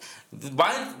like,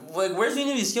 why? Like, where's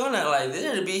Univision at? Like,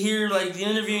 they're to be here, like,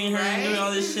 interviewing her and doing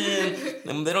all this shit,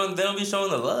 and they don't be showing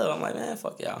the love. I'm like, man,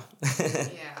 fuck y'all.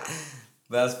 Yeah.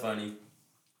 That's funny.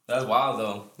 That's wild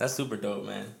though. That's super dope,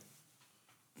 man.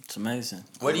 It's amazing.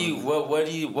 What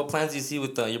plans do you see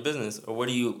with your business, or what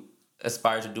do you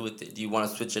aspire to do with it? Do you want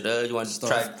to switch it up? Do you want to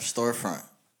try storefront?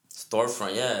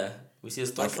 Storefront, yeah. We see a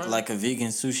storefront like a vegan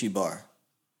sushi bar.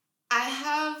 I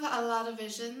have a lot of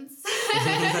visions.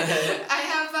 I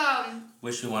have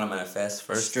Which you want to manifest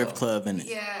first? Strip club in it.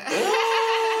 Yeah.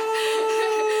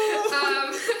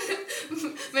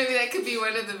 Maybe that could be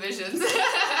one of the visions.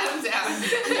 I'm down.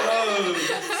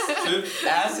 Yo,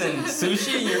 ass and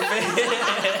sushi in your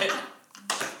face.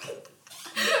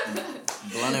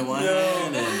 Blunted one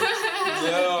hand and man.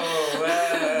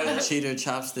 cheater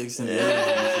chopsticks in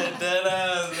that'd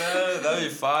be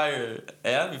fire.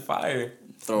 Hey, that'd be fire.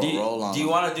 Throw a roll on. Do you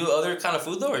want to do other kind of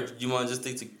food though, or do you want to just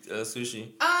stick to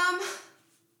sushi?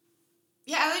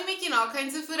 Yeah, I like making all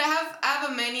kinds of food. I have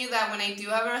a menu that when I do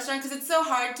have a restaurant, because it's so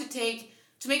hard to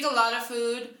make a lot of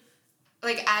food,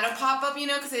 like at a pop-up, you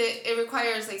know, because it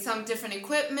requires like some different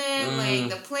equipment, like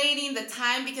the plating, the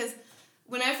time, because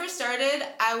when I first started,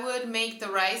 I would make the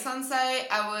rice on site,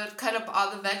 I would cut up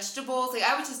all the vegetables, like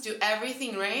I would just do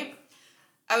everything right.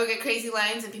 I would get crazy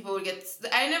lines and people would get,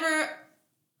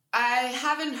 I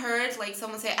haven't heard like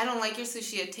someone say, I don't like your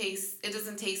sushi, it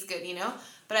doesn't taste good, you know,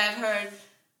 but I've heard,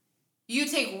 you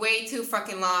take way too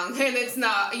fucking long, and it's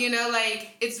not, you know,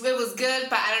 like, it was good,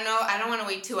 but I don't want to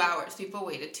wait 2 hours. People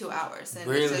waited 2 hours. And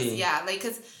really? It's just, yeah, like,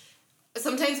 because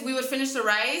sometimes we would finish the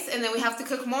rice, and then we have to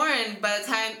cook more, and by the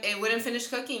time it wouldn't finish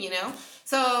cooking, you know?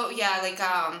 So, yeah, like,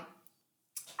 I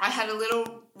had a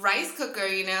little rice cooker,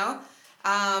 you know?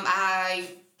 I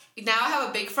have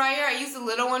a big fryer. I use the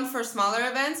little one for smaller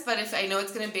events, but if I know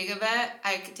it's going to be a big event,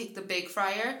 I could take the big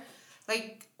fryer.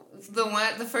 Like,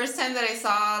 the first time that I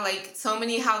saw like so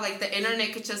many how like the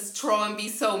internet could just troll and be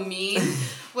so mean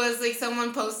was like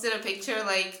someone posted a picture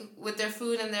like with their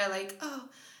food and they're like, oh,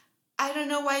 I don't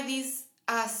know why these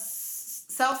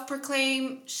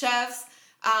self-proclaimed chefs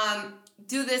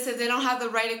do this if they don't have the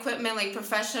right equipment, like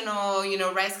professional, you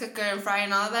know, rice cooker and fryer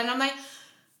and all of that. And I'm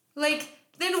like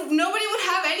then nobody would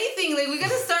have anything. Like, we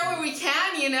gotta start where we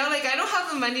can, you know. Like, I don't have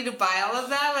the money to buy all of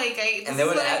that. Like, and they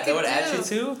would add you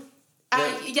too.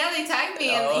 Yeah, they tagged me,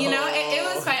 and you know, it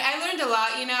was fine. I learned a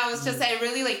lot. You know, it was just it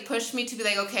really like pushed me to be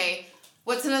like, okay,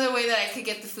 what's another way that I could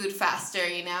get the food faster,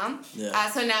 you know? Yeah.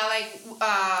 So now,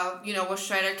 we'll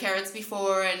shred our carrots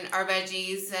before and our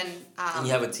veggies and... and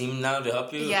you have a team now to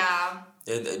help you? Yeah.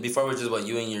 Before it was just,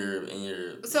 you and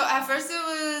your... So at first it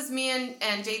was me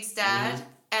and Jade's dad. Mm-hmm.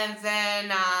 And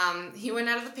then he went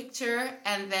out of the picture.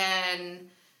 And then,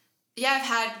 I've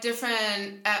had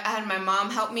I had my mom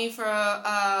help me for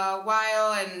a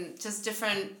while. And just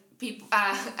different people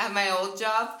at my old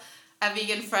job at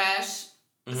Vegan Fresh.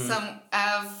 Mm-hmm. I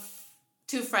have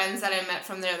 2 friends that I met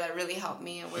from there that really helped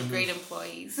me and were great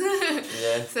employees.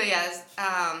 Yeah.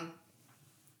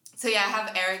 So I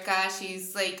have Erica.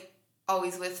 She's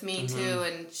always with me too,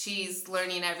 and she's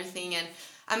learning everything, and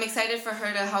I'm excited for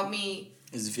her to help me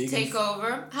take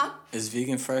over. Huh? Is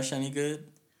Vegan Fresh any good?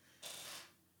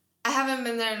 I haven't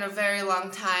been there in a very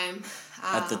long time.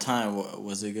 At the time,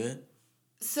 was it good?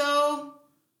 So,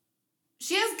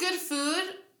 she has good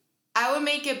food. I would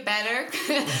make it better.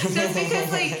 Just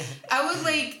because, I would,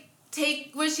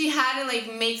 take what she had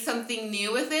and, make something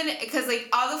new with it. Because,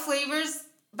 all the flavors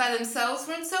by themselves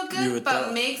weren't so good,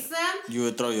 but mix them. You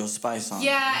would throw your spice on.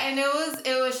 Yeah, and it was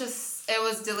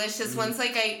delicious. Mm-hmm. Once,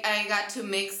 I got to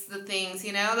mix the things,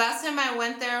 you know? Last time I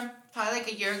went there, probably,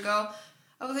 a year ago,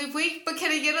 I was like, wait, but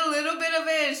can I get a little bit of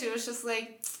it? And she was just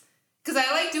like... Because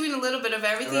I like doing a little bit of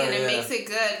everything, and it makes it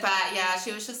good. But,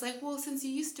 she was just like, well, since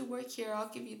you used to work here, I'll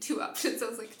give you 2 options. I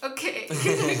was like, okay.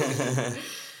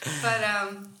 But,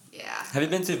 Have you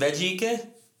been to Veggie Ike?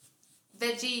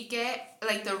 Veggie Ike?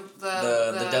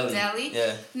 The deli?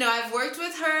 Yeah. No, I've worked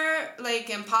with her,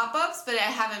 in pop-ups, but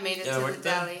I haven't made it to the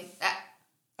deli.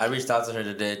 I reached out to her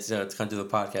today to come do the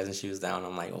podcast, and she was down.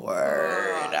 I'm like,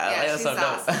 word. She's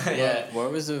awesome. Yeah. Where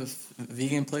was the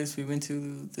vegan place we went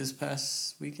to this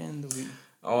past weekend?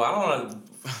 Oh, I don't want to...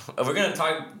 If we're going to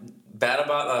talk bad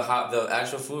about the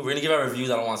actual food, we're going to give our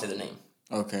reviews. I don't want to say the name.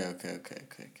 Okay.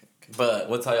 But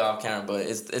we'll tell you off camera. But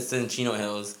it's in Chino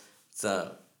Hills.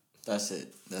 That's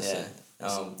it.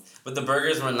 But the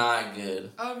burgers were not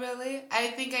good. Oh, really? I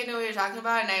think I know what you're talking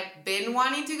about, and I've been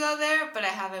wanting to go there, but I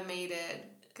haven't made it.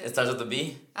 It starts with the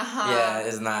B? Uh-huh. Yeah,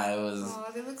 it's not. It was...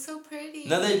 Oh, they look so pretty.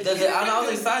 No, I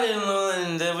was excited,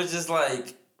 and it was just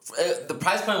the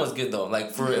price point was good, though.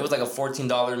 It was a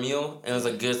 $14 meal, and it was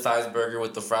a good-sized burger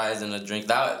with the fries and the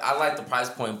drink. I liked the price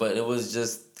point, but it was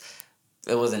just...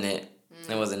 It wasn't it.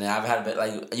 It wasn't it. I've had a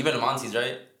bit... You've been to Monty's,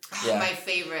 right? Yeah. My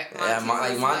favorite.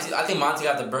 Monty's. I think Monty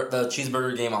got the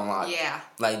cheeseburger game on lock. Yeah.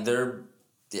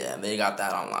 They got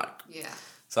that on lock. Yeah.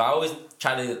 So I always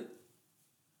try to...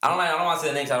 I don't want to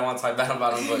say the name because I don't want to talk bad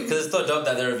about them, but because it's still dope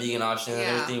that they're a vegan option and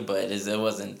everything, but it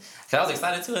wasn't... Because I was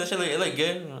excited too, and it looked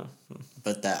good.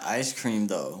 But that ice cream,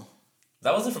 though...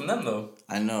 That wasn't from them, though.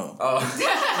 I know. Oh.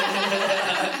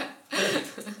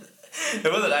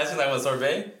 It wasn't ice cream,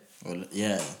 sorbet? Well,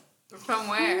 yeah. From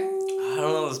where? I don't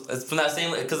know. It's from that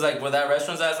same... Because, where that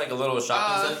restaurant's at, it's a little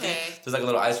shopping center. There's a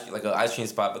little an ice cream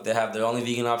spot, but they have their only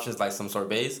vegan options, some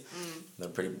sorbets. Mm.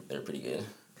 They're pretty good.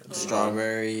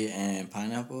 Strawberry and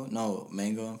pineapple? No,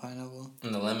 mango and pineapple?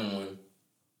 And the lemon one.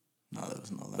 No, there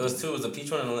was no lemon. There was 2. It was the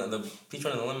peach one and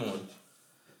the lemon one.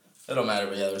 It don't matter,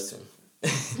 but yeah, there was 2. I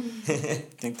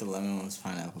think the lemon one was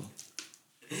pineapple.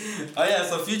 Oh yeah,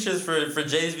 so futures for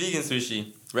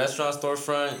JadesVeganSushi. Restaurant,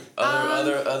 storefront,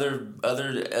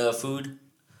 other food,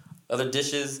 other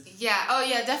dishes. Yeah. Oh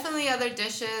yeah, definitely other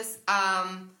dishes.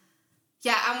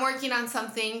 Yeah, I'm working on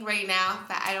something right now,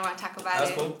 but I don't want to talk about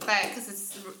That's it. Cool. But because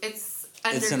it's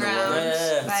underground. It's in the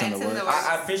works. But it's in the works.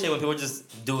 I appreciate when people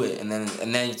just do it and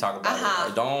then you talk about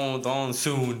it. Don't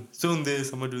soon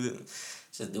this. I'm gonna do this.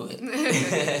 Just do it.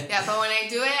 Yeah, but when I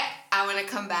do it, I want to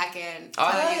come back and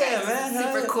tell you guys. Man,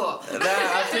 super cool.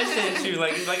 I appreciate you.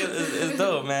 It's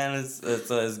dope, man.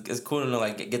 It's cool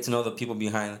to get to know the people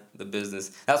behind the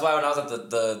business. That's why when I was at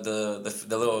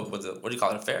the little what do you call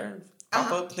it, a fair?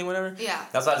 Pop-up thing, whatever? Yeah.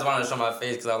 That's why I just wanted to show my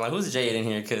face, because I was like, who's Jade in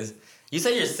here? Because you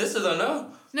said your sister, though,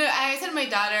 no? No, I said my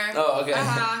daughter. Oh, okay.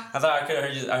 I thought I could have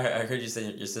heard you. I heard you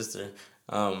say your sister.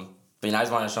 But I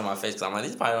just wanted to show my face, because I'm like,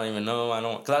 these probably don't even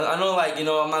know. Because I know,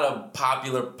 I'm not a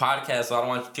popular podcast, so I don't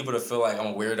want people to feel like I'm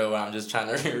a weirdo and I'm just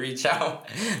trying to reach out.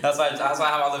 That's why I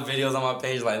have all the videos on my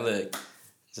page, look,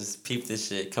 just peep this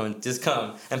shit. Just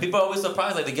come. And people are always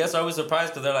surprised. The guests are always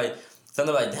surprised, because they're like, so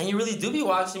they're like, dang, you really do be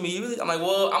watching me. I'm like,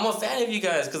 well, I'm a fan of you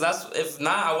guys, because if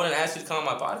not, I wouldn't ask you to come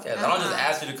on my podcast. I don't just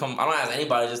ask you to come. I don't ask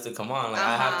anybody just to come on.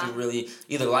 I have to really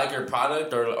either like your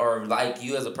product or like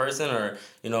you as a person, or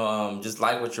just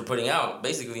like what you're putting out,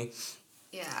 basically.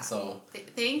 Yeah. So.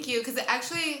 Thank you, because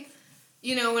actually,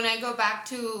 when I go back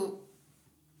to,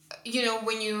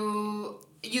 when you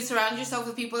surround yourself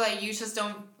with people that you just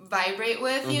don't vibrate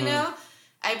with, you know.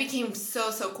 I became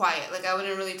so quiet. Like, I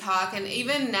wouldn't really talk. And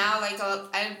even now, like,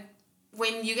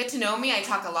 when you get to know me, I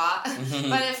talk a lot.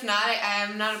 But if not,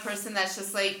 I'm not a person that's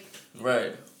just, like...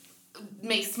 Right.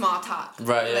 Makes small talk.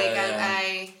 Right, like, yeah.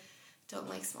 I don't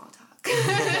like small talk.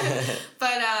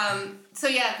 But, so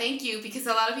yeah, thank you. Because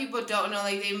a lot of people don't know,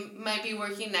 like, they might be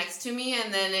working next to me,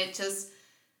 and then it just...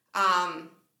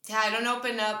 I don't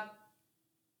open up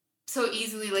so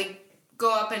easily, like,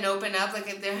 go up and open up.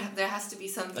 Like, there has to be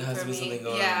something for me. Something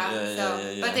going on.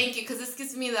 Yeah. But thank you, because this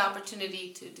gives me the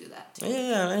opportunity to do that too.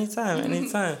 Yeah,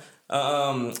 anytime.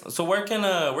 So where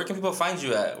can people find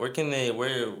you at? What's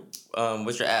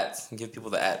your ads? Give people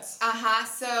the ads.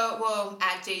 So,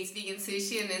 at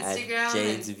JadesVeganSushi on Instagram. At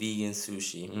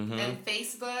JadesVeganSushi. Mm-hmm. And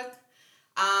Facebook.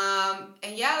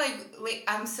 And yeah, like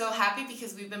I'm so happy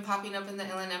because we've been popping up in the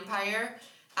Inland Empire,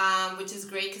 which is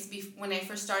great because when I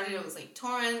first started, it was like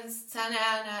Torrance, Santa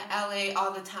Ana, LA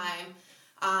all the time.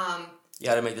 You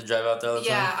had to make the drive out there all the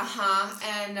time?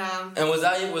 And was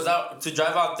that to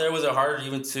drive out there, was it harder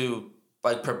even to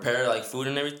like prepare like food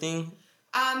and everything?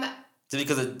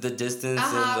 Because of the distance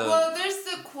and the... Well, there's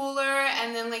the cooler,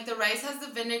 and then like the rice has the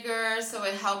vinegar, so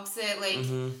it helps it. Like,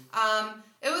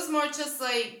 it was more just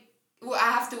like,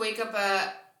 I have to wake up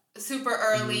super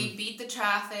early, beat the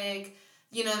traffic,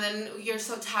 then you're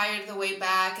so tired the way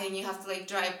back, and you have to like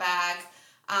drive back.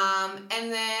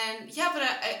 And then, but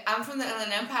I'm from the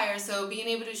Inland Empire, so being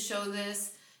able to show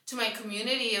this to my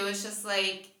community, it was just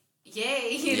like,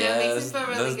 yay, it makes me feel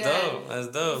really good. That's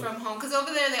dope. From home. Because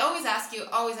over there, they always ask you,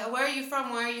 where are you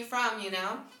from?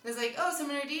 It's like, oh, San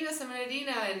Bernardino.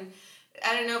 And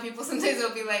I don't know, people sometimes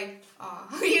will be like, oh,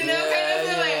 kind of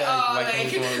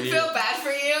feel bad for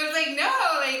you. It's like, no,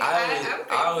 like,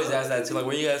 I always ask that too, like,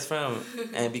 where you guys from?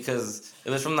 And because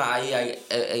if it's from the IE,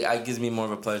 it gives me more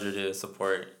of a pleasure to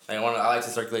support. Like, I like to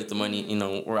circulate the money,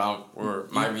 where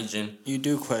my region. You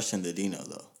do question the Dino,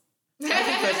 though. I do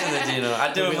question the Dino.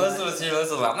 I do. Melissa was here.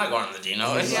 Melissa was like, I'm not going to the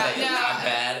Dino. It's not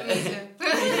bad.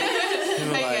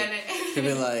 He'd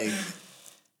be like,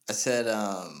 I said,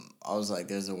 I was like,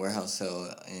 there's a warehouse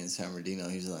sale in San Bernardino.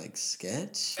 He's like,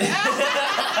 sketch?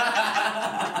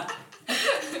 I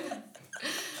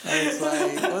was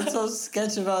like, what's so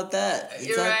sketch about that?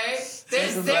 You're right.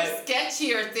 There's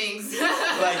sketchier things.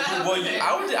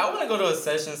 I want to go to a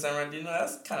session in San Bernardino.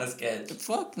 That's kind of sketch.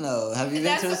 Fuck no. Have you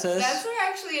been to a session? That's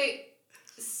where actually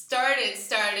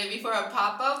started before a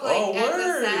pop-up. Like, at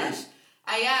the sesh.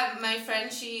 My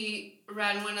friend, she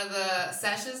ran one of the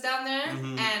sessions down there.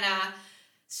 And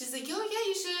she's like, oh, yeah,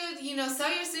 you should, sell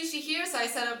your sushi here. So I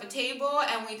set up a table,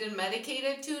 and we did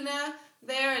medicated tuna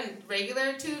there and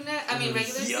regular tuna. Regular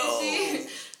sushi.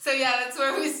 So, yeah, that's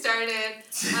where we started.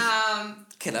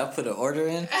 Can I put an order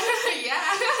in?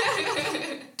 Yeah.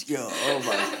 Yo, oh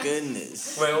my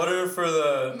goodness. Wait, order for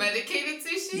the... medicated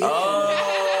sushi?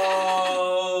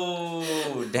 Oh,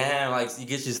 damn. Like, you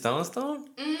get your stone?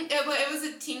 It was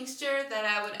a tincture that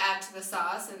I would add to the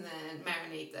sauce and then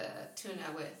marinate the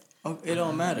tuna with. Oh, it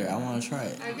don't matter. I want to try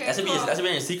it. Okay, that should be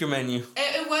on your secret menu.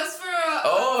 It was for a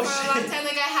long time.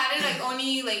 Like, I had it, like,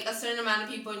 only, like, a certain amount of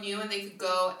people knew and they could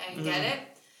go and get it.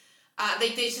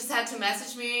 They just had to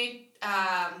message me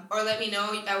or let me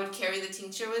know I would carry the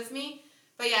tincture with me.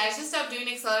 But yeah, I just stopped doing it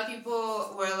because a lot of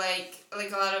people were like a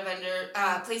lot of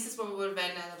places where we would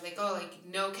vend, like, oh, like,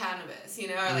 no cannabis, or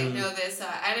like, no this.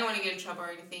 I didn't want to get in trouble or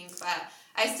anything, but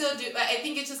I still do. I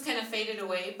think it just kind of faded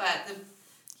away, but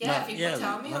if people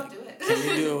tell me, I'll do it. Can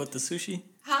you do it with the sushi?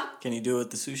 Huh? Can you do it with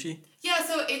the sushi? Yeah,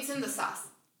 so it's in the sauce.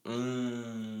 So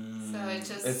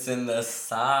it's in the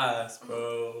sauce,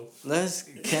 bro.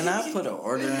 Can I put an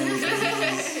order in,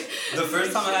 please? The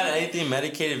first time I had anything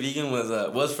medicated vegan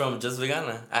was from Just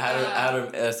Vegana. I had her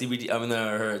CBD.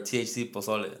 her THC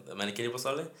pozole, the medicated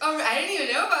pozole. Oh, I didn't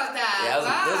even know about that. Yeah, it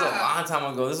was a long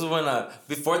time ago. This is when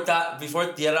before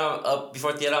Tierra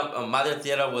Madre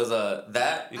Tierra was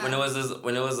that when it was the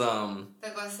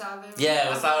wasabi.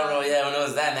 Yeah, wasabi roll. Yeah, when it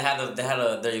was that, and they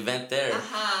had their event there,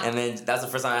 and then that's the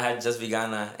first time I had Just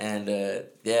Vegana, and I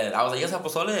was like, yes, I have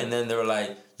pozole, and then they were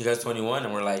like, you guys 21,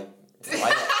 and we're like,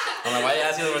 why? I'm like, why are you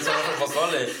asking for someone for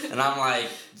pozole? And I'm like,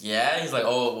 yeah. He's like,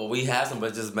 oh, well, we have some,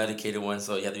 but just medicated ones,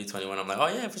 so you have to be 21. I'm like, oh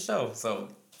yeah, for sure. So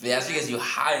it actually gets you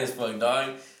high as fuck,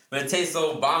 dog. But it tastes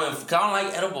so bomb. Cause I don't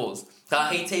like edibles. Cause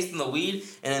I hate tasting the weed,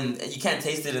 and you can't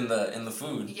taste it in the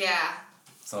food. Yeah.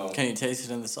 So can you taste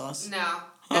it in the sauce? No.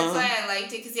 That's why I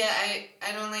liked it, cause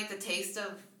I don't like the taste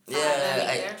of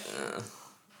either.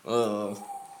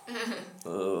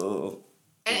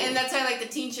 And that's why I like the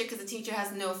tincture, because the tincture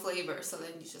has no flavor, so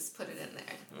then you just put it in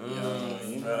there.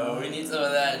 Bro, we need some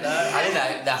of that. I think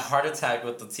that heart attack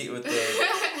with the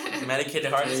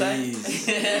medicated heart attack.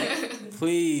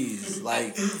 please.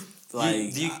 Like,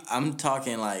 do you- I'm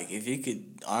talking like if you could.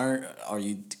 Are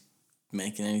you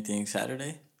making anything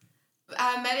Saturday?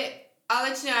 I'll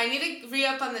let you know. I need to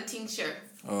re-up on the tincture.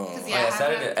 Oh, 'Cause, Oh, yeah, I yeah, have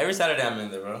Saturday. a- Every Saturday I'm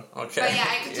in there, bro. Okay. But yeah,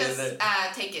 I could You're just there.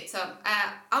 take it. So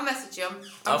I'll message you. I'm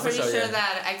Oh, for pretty sure, sure yeah.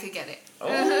 that I could get it. Oh,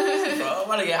 bro, I'm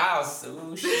about to get house.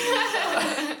 Ooh,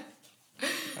 shit.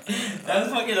 That's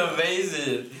fucking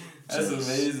amazing. That's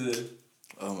amazing.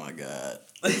 Oh my god.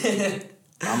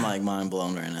 I'm like mind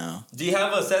blown right now. Do you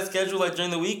have a set schedule like during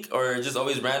the week, or just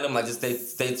always random? Like just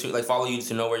stay to like follow you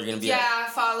to know where you're gonna be. Yeah,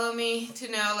 follow me to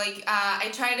know. Like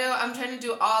I'm trying to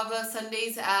do all the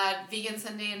Sundays at Vegan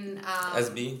Sunday and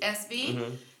SB. SB.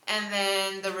 And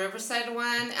then the Riverside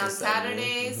one on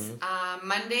Saturday. Saturdays.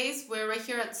 Mondays, we're right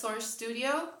here at Source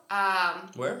Studio.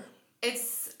 Where?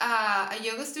 It's a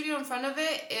yoga studio in front of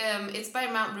it. It's by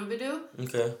Mount Rubidoux.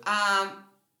 Okay.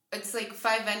 It's like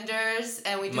 5 vendors,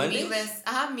 and we do Mondays?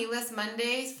 meatless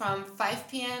Mondays from 5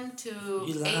 p.m. to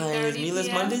 8:30 p.m. Meatless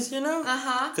Mondays, you know?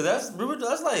 Cause that's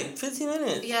like 15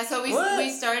 minutes. Yeah, so we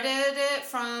started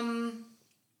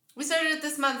it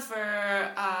this month for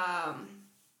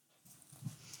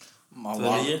My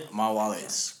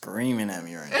wallet's screaming at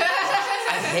me right now.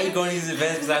 I hate going to these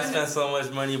events because I spend so much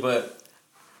money, but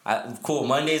cool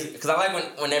Mondays because I like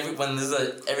when there's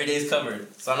every day's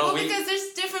covered. So I know because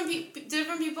there's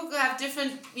different people who have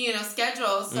different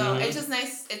schedules, so it's just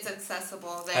nice. It's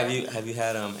accessible there. Have you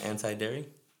had anti-dairy?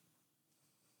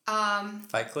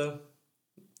 Fight Club.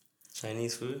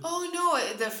 Chinese food. Oh no,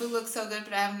 the food looks so good,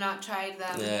 but I have not tried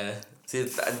them. Yeah. See,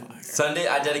 Sunday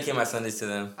I dedicate my Sundays to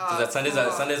them because Sundays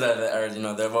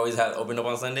are they've always opened up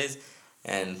on Sundays.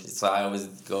 And so I always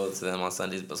go to them on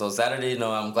Sundays. But so Saturday,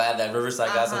 I'm glad that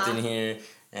Riverside got something here.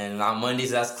 And on Mondays,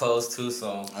 that's closed too,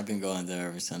 so... I've been going there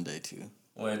every Sunday, too.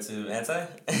 Where to? Anti?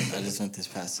 I just went this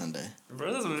past Sunday.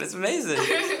 Bro, it's amazing.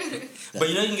 But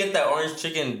you can get that orange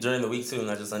chicken during the week, too,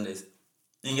 not just Sundays.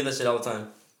 You can get that shit all the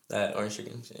time. That orange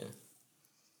chicken, yeah.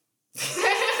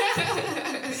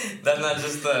 That's not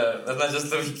just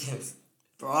the weekends.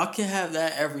 Bro, I can have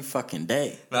that every fucking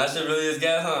day. No, that shit really is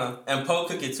gas, huh? And Poe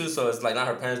cook it too, so it's like not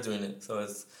her parents doing it. So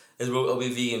it'll be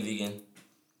vegan.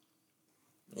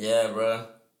 Yeah, bro.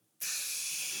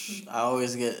 I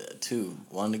always get 2.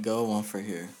 1 to go, 1 for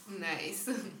here. Nice.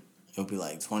 It'll be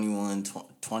like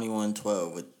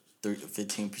 21.12 with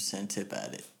 15% tip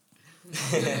at it.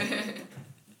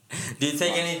 Do you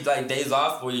take any like days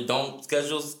off where you don't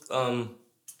schedule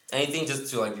anything just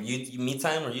to like me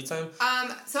time or you time?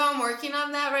 So I'm working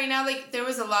on that right now. Like there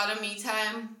was a lot of me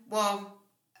time. Well,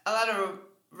 a lot of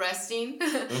resting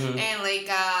and like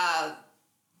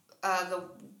the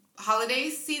holiday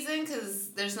season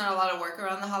because there's not a lot of work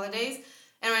around the holidays.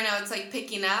 And right now it's like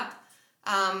picking up.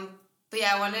 But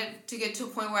yeah, I wanted to get to a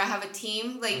point where I have a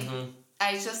team. Like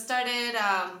I just started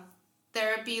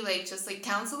therapy, like just like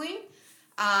counseling.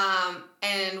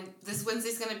 And this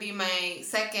Wednesday's gonna be my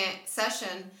second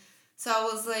session. So I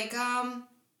was like,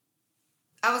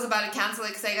 I was about to cancel it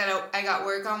because I got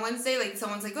work on Wednesday. Like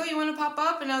someone's like, oh, you want to pop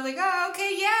up? And I was like, oh,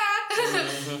 okay, yeah.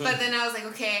 But then I was like,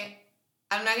 okay,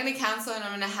 I'm not gonna cancel, and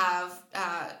I'm gonna have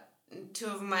 2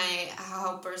 of my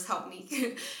helpers help me.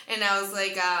 And I was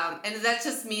like, and that's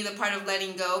just me, the part of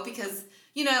letting go, because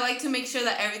I like to make sure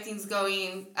that everything's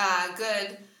going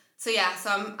good. So yeah,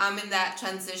 so I'm in that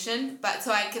transition, but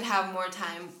so I could have more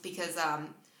time because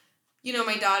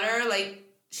my daughter, like,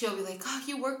 she'll be like, oh,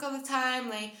 you work all the time.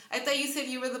 Like, I thought you said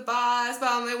you were the boss. But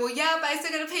I'm like, well, yeah, but I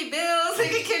still got to pay bills.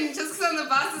 Like, I can, just because I'm the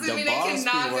boss doesn't mean I can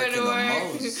not go to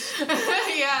work.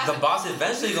 Yeah. The boss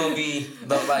eventually going to be,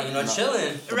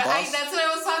 chilling. Right, that's what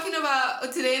I was talking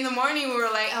about today in the morning.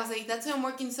 I was like, that's why I'm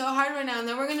working so hard right now. And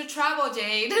then we're going to travel,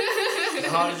 Jade.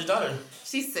 How old is your daughter?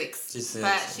 She's 6. She's 6.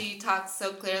 But she talks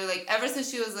so clearly. Like, ever since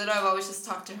she was little, I've always just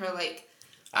talked to her like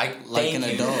an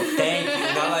adult. Thank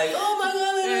you. Not like, oh my God.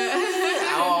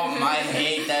 I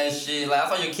hate that shit. Like, I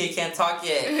thought your kid can't talk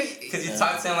yet. Because you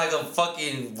talk to him like a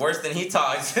fucking worse than he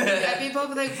talks. Yeah, people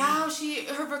be like, wow,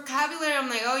 her vocabulary. I'm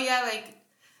like, oh yeah, like,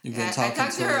 I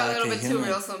talk to her a little bit too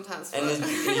real sometimes. And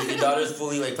then your daughter's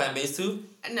fully like plant-based too?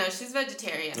 No, she's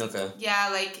vegetarian. Okay. Yeah,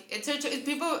 like, it's her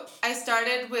I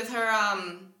started with her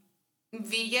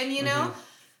vegan,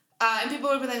 and people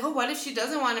would be like, oh, what if she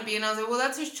doesn't want to be? And I was like, well,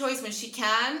 that's her choice when she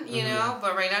can, you know?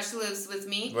 But right now she lives with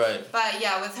me. Right. But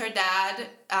yeah, with her dad,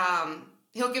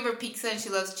 he'll give her pizza, and she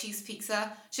loves cheese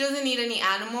pizza. She doesn't need any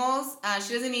animals.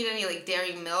 She doesn't need any, like,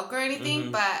 dairy milk or anything,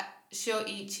 but she'll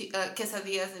eat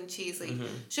quesadillas and cheese. Like,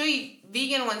 she'll eat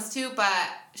vegan ones too, but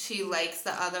she likes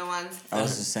the other ones. I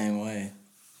was the same way.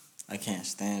 I can't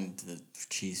stand the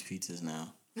cheese pizzas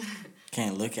now.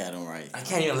 Can't look at them right. I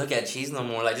can't even look at cheese no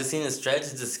more. Like, just seeing it stretch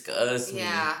disgusts me.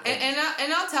 Yeah,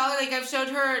 and I'll tell her, like, I've showed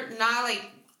her not,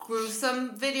 like,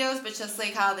 gruesome videos, but just,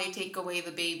 like, how they take away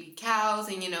the baby cows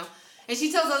and, and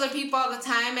she tells other people all the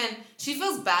time, and she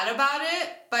feels bad about it,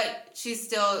 but she'll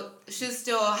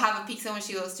still have a pizza when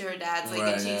she goes to her dad's, like,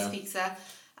 a cheese pizza.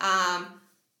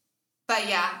 But,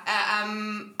 yeah,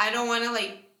 I don't want to,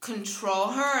 like, control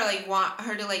her or, like, want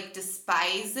her to, like,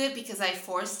 despise it because I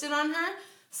forced it on her.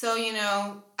 So,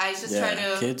 I just try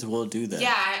to... kids will do that.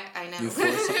 Yeah, I know. You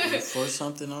force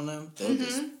something on them, they'll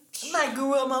just... When I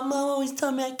grew up, my mom always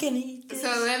told me I can't eat this. So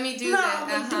let me do that.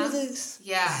 I'm gonna do this.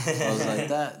 Yeah. I was like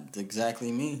that. It's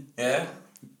exactly me. Yeah?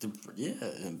 Yeah.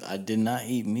 I did not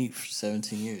eat meat for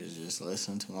 17 years. Just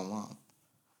listen to my mom.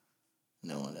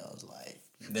 No one else like...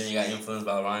 Then you got influenced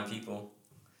by the wrong people.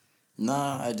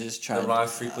 Nah, I just tried... The wrong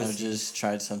frequency. I just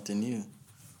tried something new.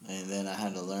 And then I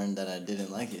had to learn that I didn't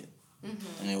like it.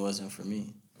 And it wasn't for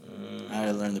me. I had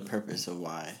to learn the purpose of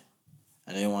why.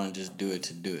 I didn't want to just do it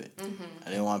to do it. I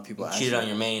didn't want people asking. Cheated on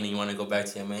your main and you want to go back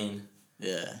to your main.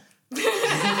 Yeah.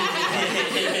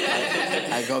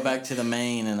 I go back to the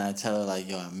main and I tell her, like,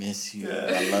 yo, I miss you.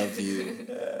 I love you.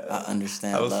 I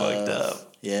understand love. I was fucked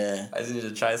up. Yeah. I just need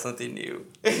to try something new.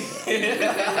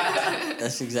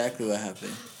 That's exactly what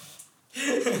happened.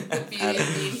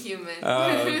 Being human.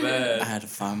 Oh, man. I had to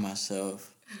find myself.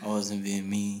 I wasn't being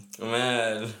me.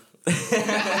 Man.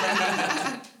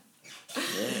 Yeah.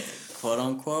 Quote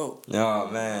unquote. Oh,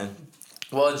 man.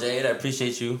 Well, Jade, I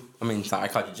appreciate you. I mean, sorry, I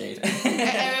called you Jade.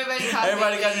 Everybody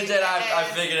calls you Jade. I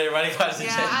figured everybody calls you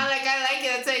Jade. Yeah, I'm like, I like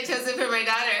it. That's why I chose it for my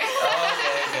daughter.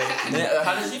 Oh, okay.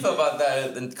 How does she feel about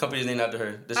that? The company's named after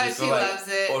her. Does she feel she like loves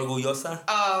it. Orgullosa?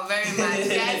 Oh, very much.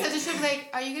 Yeah, so she'll be like,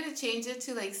 are you going to change it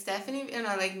to, like, Stephanie? And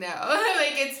I'm like, no.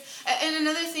 Like, it's... And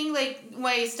another thing, like, when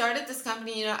I started this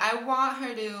company, I want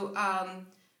her to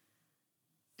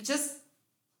just...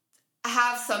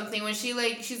 have something when she's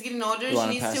getting older. She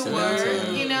needs to work,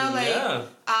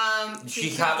 she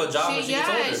have a job when she gets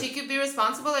older. She could be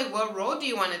responsible. Like, what role do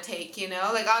you want to take?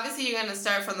 Like, obviously you're gonna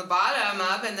start from the bottom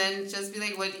up, and then just be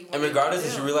like, what do you want? And regardless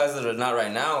if she realizes it or not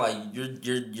right now, like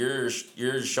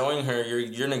you're showing her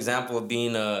you're an example of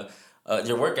being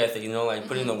your work ethic. Like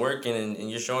putting the work in, and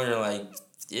you're showing her like.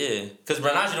 Yeah, because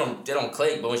right now they don't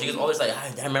click, but when she gets older, it's like,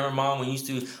 I remember mom when you used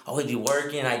to always be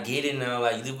working. I get it now,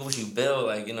 like you do what you build,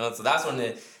 like So that's when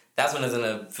it's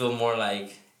gonna feel more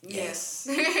like yes.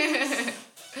 You get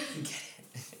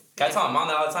it. I tell my mom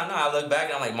that all the time. Now I look back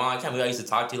and I'm like, Mom, I can't believe I used to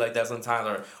talk to you like that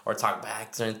sometimes, or talk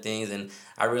back certain things, and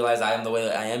I realize I am the way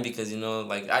that I am because when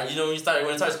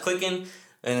it starts clicking,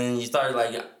 and then you start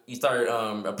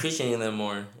appreciating them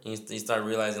more, and you start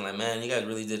realizing like, man, you guys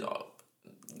really did.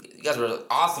 You guys were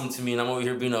awesome to me, and I'm over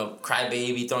here being a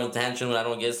crybaby, throwing tantrum when I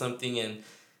don't get something, and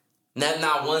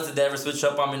not once did they ever switch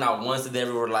up on me. Not once did they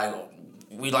ever were like,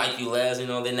 we like you less. They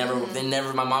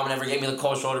never. My mom never gave me the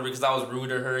cold shoulder because I was rude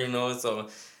to her. So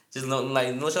just no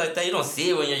shit like that. You don't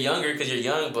see it when you're younger because you're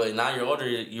young, but now you're older,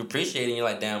 you appreciate it. And you're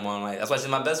like, damn, mom, like that's why she's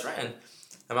my best friend.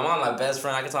 And my mom's my best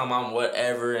friend. I can tell my mom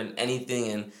whatever and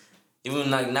anything, and even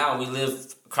like now we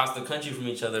live across the country from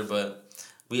each other, but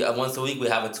we once a week we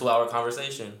have a 2-hour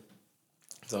conversation.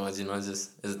 So, it's dope. Nice.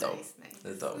 It's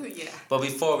dope. Yeah. But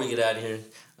before we get out of here,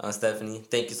 Stephanie,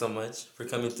 thank you so much for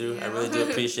coming through. Yeah. I really do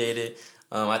appreciate it.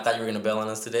 I thought you were going to bail on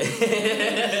us today.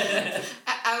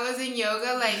 I was in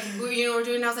yoga, like, we're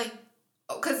doing, I was like,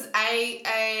 because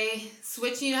I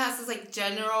switch, has this, like,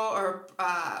 general or...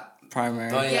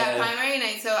 primary. Oh, yeah, primary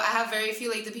night. So I have very few,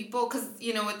 like, the people, because,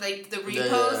 with, like, the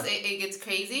reposts, it gets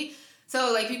crazy.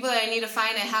 So, like, people that I need to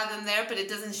find, I have them there, but it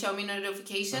doesn't show me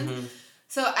notification. Mm-hmm.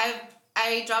 So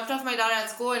I dropped off my daughter at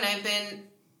school, and I've been,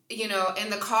 in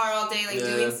the car all day, like,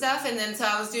 doing stuff. And then, so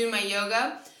I was doing my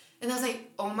yoga. And I was like,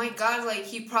 oh, my God, like,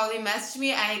 he probably messaged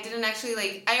me. I didn't actually,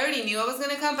 like, I already knew I was going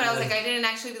to come, but I was like, I didn't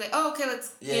actually be like, oh, okay,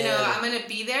 let's, I'm going to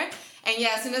be there. And,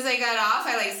 as soon as I got off,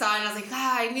 I, like, saw it, and I was like,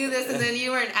 I knew this. And then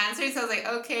you weren't answering, so I was like,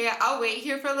 okay, I'll wait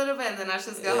here for a little bit, and then I'll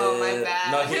just go home. My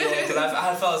bad. No, because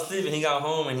I fell asleep, and he got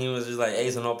home, and he was just like, hey,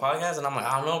 so no podcast? And I'm like,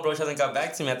 I don't know, bro. She hasn't got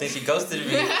back to me. I think she ghosted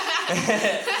me. But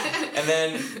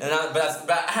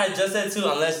I had just said, too,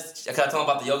 unless, because I told him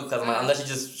about the yoga class, I'm like, unless she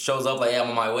just shows up, like, I'm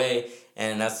on my way.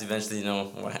 And that's eventually,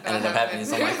 what ended up happening.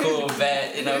 So I'm like, cool,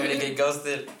 bet, we're going to get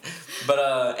ghosted.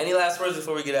 But any last words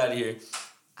before we get out of here?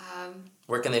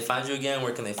 Where can they find you again?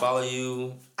 Where can they follow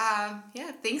you?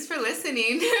 Thanks for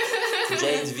listening.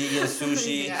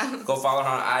 JadesVeganSushi. Yeah. Go follow her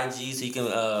on IG so you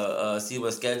can see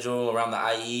what schedule around the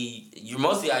IE. You're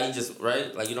mostly IE just,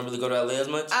 right? Like, you don't really go to LA as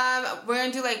much? We're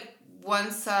going to do, like,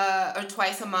 once or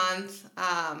twice a month.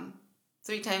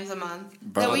 3 times a month.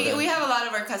 Bro, So we have a lot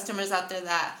of our customers out there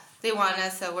that they want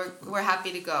us, so we're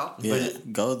happy to go. Yeah,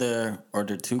 go there,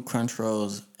 order 2 crunch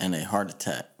rolls and a heart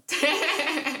attack.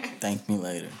 Thank me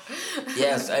later.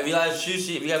 Yes, if you like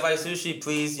sushi,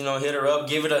 please, hit her up.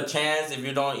 Give it a chance. If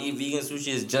you don't eat vegan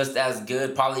sushi, it's just as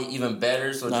good, probably even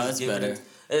better. So just it's give better.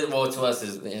 Well, to us,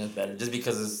 it's better. Just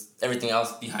because it's everything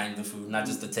else behind the food, not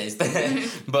just the taste.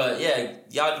 But yeah,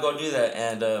 y'all go do that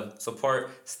and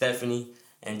support Stephanie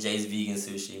and Jay's Vegan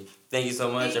Sushi. Thank you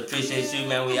so much. Appreciate you,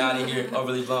 man. We out of here.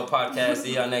 Overly Blunt Podcast.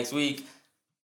 See y'all next week.